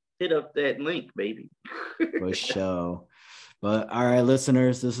hit up that link, baby. For sure. But all right,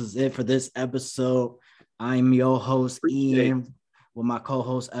 listeners, this is it for this episode. I'm your host, Ian, with my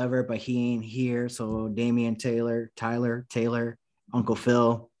co-host Ever, but he ain't here. So Damian Tyler, Uncle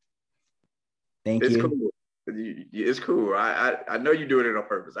Phil. Thank you. Cool. It's cool. I know you're doing it on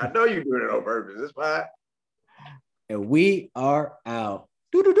purpose. It's fine. And we are out.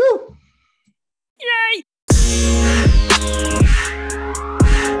 Doo-doo-doo. Yay!